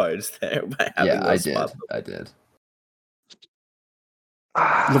good cards there by having Yeah, I those did. spots. I did.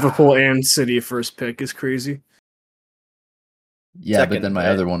 Liverpool and City first pick is crazy. Yeah, but Second, then my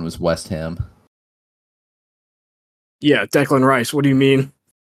right? other one was West Ham. Yeah, Declan Rice. What do you mean?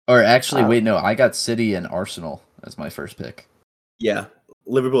 Or actually, Uh, wait, no, I got City and Arsenal as my first pick. Yeah,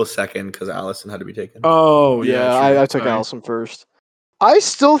 Liverpool is second because Allison had to be taken. Oh yeah, true. I took Sorry. Allison first. I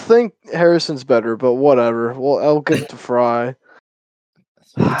still think Harrison's better, but whatever. Well, I'll get to Fry.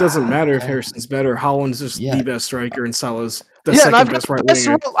 It doesn't matter if Harrison's better. Holland's just Yeah. the best striker, and Salah's the Yeah, and second best right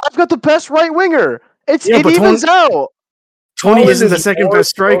winger. I've got the best right winger. It Yeah, but evens out. Tony Holland isn't the is second more best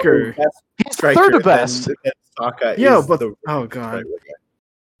striker. best He's striker third to than- best. than Saka Yeah, is but the oh god, right winger.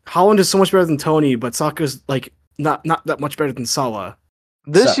 Holland is so much better than Tony, but Saka's like not that much better than Salah.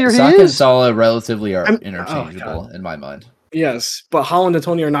 This year he Saka and is. Salah relatively are I'm- oh, interchangeable in my mind. Yes, but Holland and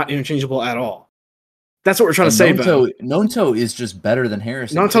Tony are not interchangeable at all. That's what we're trying to say, And Ben. Nonto is just better than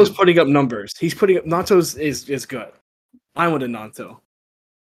Harrison. Nanto's dude. putting up numbers. He's putting up Nanto's is good. I wanted Nanto.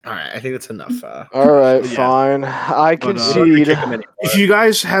 All right, I think that's enough. All right, Yeah. fine. I But, concede. If you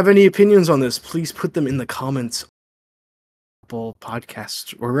guys have any opinions on this, please put them in the comments. Apple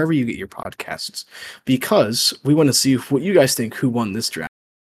Podcasts or wherever you get your podcasts, because we want to see what you guys think who won this draft.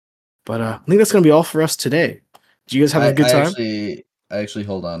 But I think that's going to be all for us today. Do you guys have a good time? I actually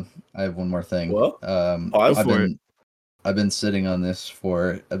hold on. I have one more thing. What? Go for it. I've been sitting on this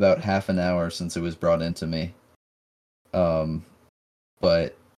for about half an hour since it was brought into me.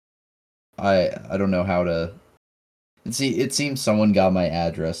 But I don't know how to. It seems someone got my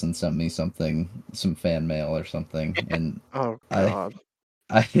address and sent me some fan mail or something, and Oh God.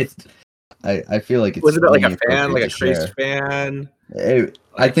 I feel like it's Was it like a only fan, like a appropriate to share. crazy fan?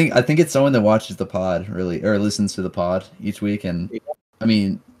 I think it's someone that watches the pod really or listens to the pod each week, and I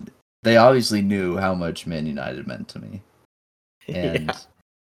mean, they obviously knew how much Man United meant to me, and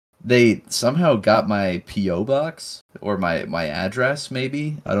they somehow got my PO box or my address.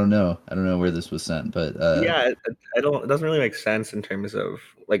 Maybe I don't know where this was sent, but It doesn't really make sense in terms of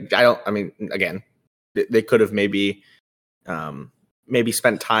like I mean, again, they could have maybe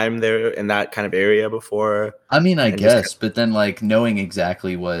spent time there in that kind of area before. I mean, I guess, but then like knowing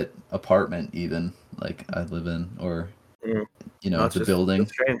exactly what apartment even like I live in or the building.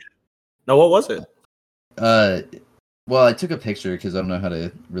 It's strange. No, what was it? Well, I took a picture because I don't know how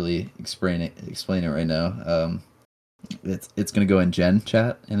to really explain it right now. It's gonna go in Gen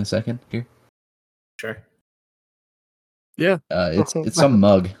chat in a second here. Sure. Yeah. It's some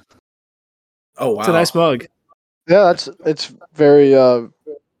mug. Oh wow, It's a nice mug. Yeah, it's very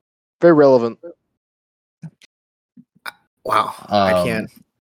very relevant. Wow, I can't.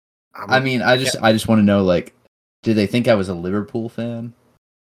 I mean, I just want to know, like, did they think I was a Liverpool fan?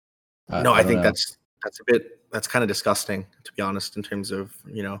 No, I think that's kind of disgusting, to be honest, in terms of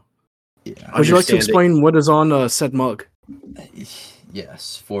Yeah. Would you like to explain what is on said mug?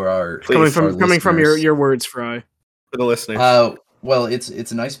 Yes, for our coming from your words, Fry. For the listeners. Well, it's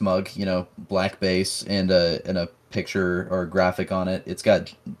a nice mug, black base and a picture or a graphic on it. It's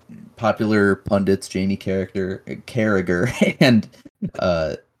got popular pundits Jamie Carragher and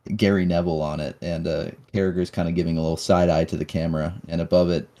Gary Neville on it, and Carragher's kind of giving a little side eye to the camera, and above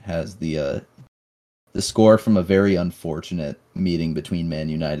it has the score from a very unfortunate meeting between Man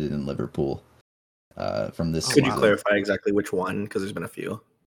United and Liverpool from this Could season. you clarify exactly which one? Because there's been a few.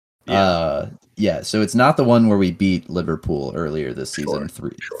 Yeah, so it's not the one where we beat Liverpool earlier this season,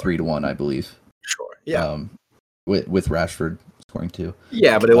 Sure. 3-1, I believe. Sure. Yeah. With Rashford scoring 2.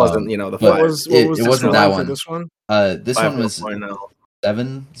 Yeah, but it wasn't, the but five. it wasn't that one. For this one? This one was 5-0.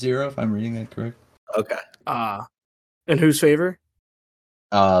 7-0, if I'm reading that correct. Okay. In whose favor?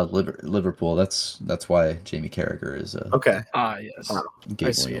 Liverpool. That's why Jamie Carragher is Okay. Yes. Wow.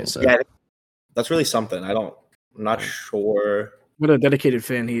 giggling a little bit. Yeah, that's really something. I'm not sure. What a dedicated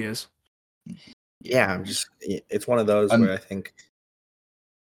fan he is. Yeah, it's one of those where I think.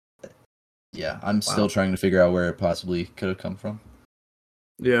 Yeah, I'm still trying to figure out where it possibly could have come from.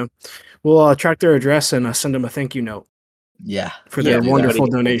 Yeah. We'll track their address and send them a thank you note. Yeah. For their wonderful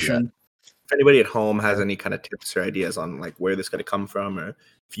donation. If anybody at home has any kind of tips or ideas on like where this could have come from, or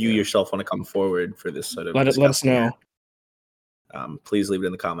if you yourself want to come forward for this sort of let us know. Please leave it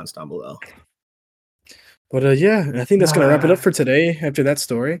in the comments down below. But I think that's gonna wrap it up for today after that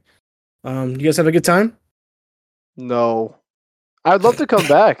story. You guys have a good time? No. I'd love to come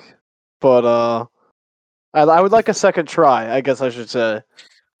back, but I would like a second try, I guess I should say.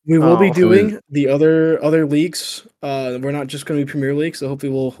 We will be doing the other leagues. We're not just going to be Premier League, so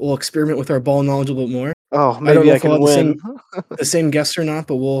hopefully we'll experiment with our ball knowledge a little bit more. Oh, maybe I can win. The same guests or not,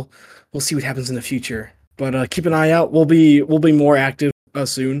 but we'll see what happens in the future. But keep an eye out. We'll be more active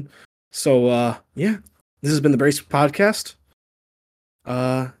soon. So this has been the Brace Podcast.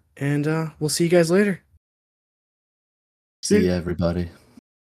 And we'll see you guys later. See you, everybody.